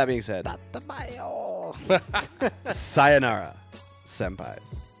 all that being said. Sayonara,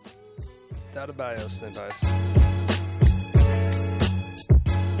 senpais. Databayos, senpais.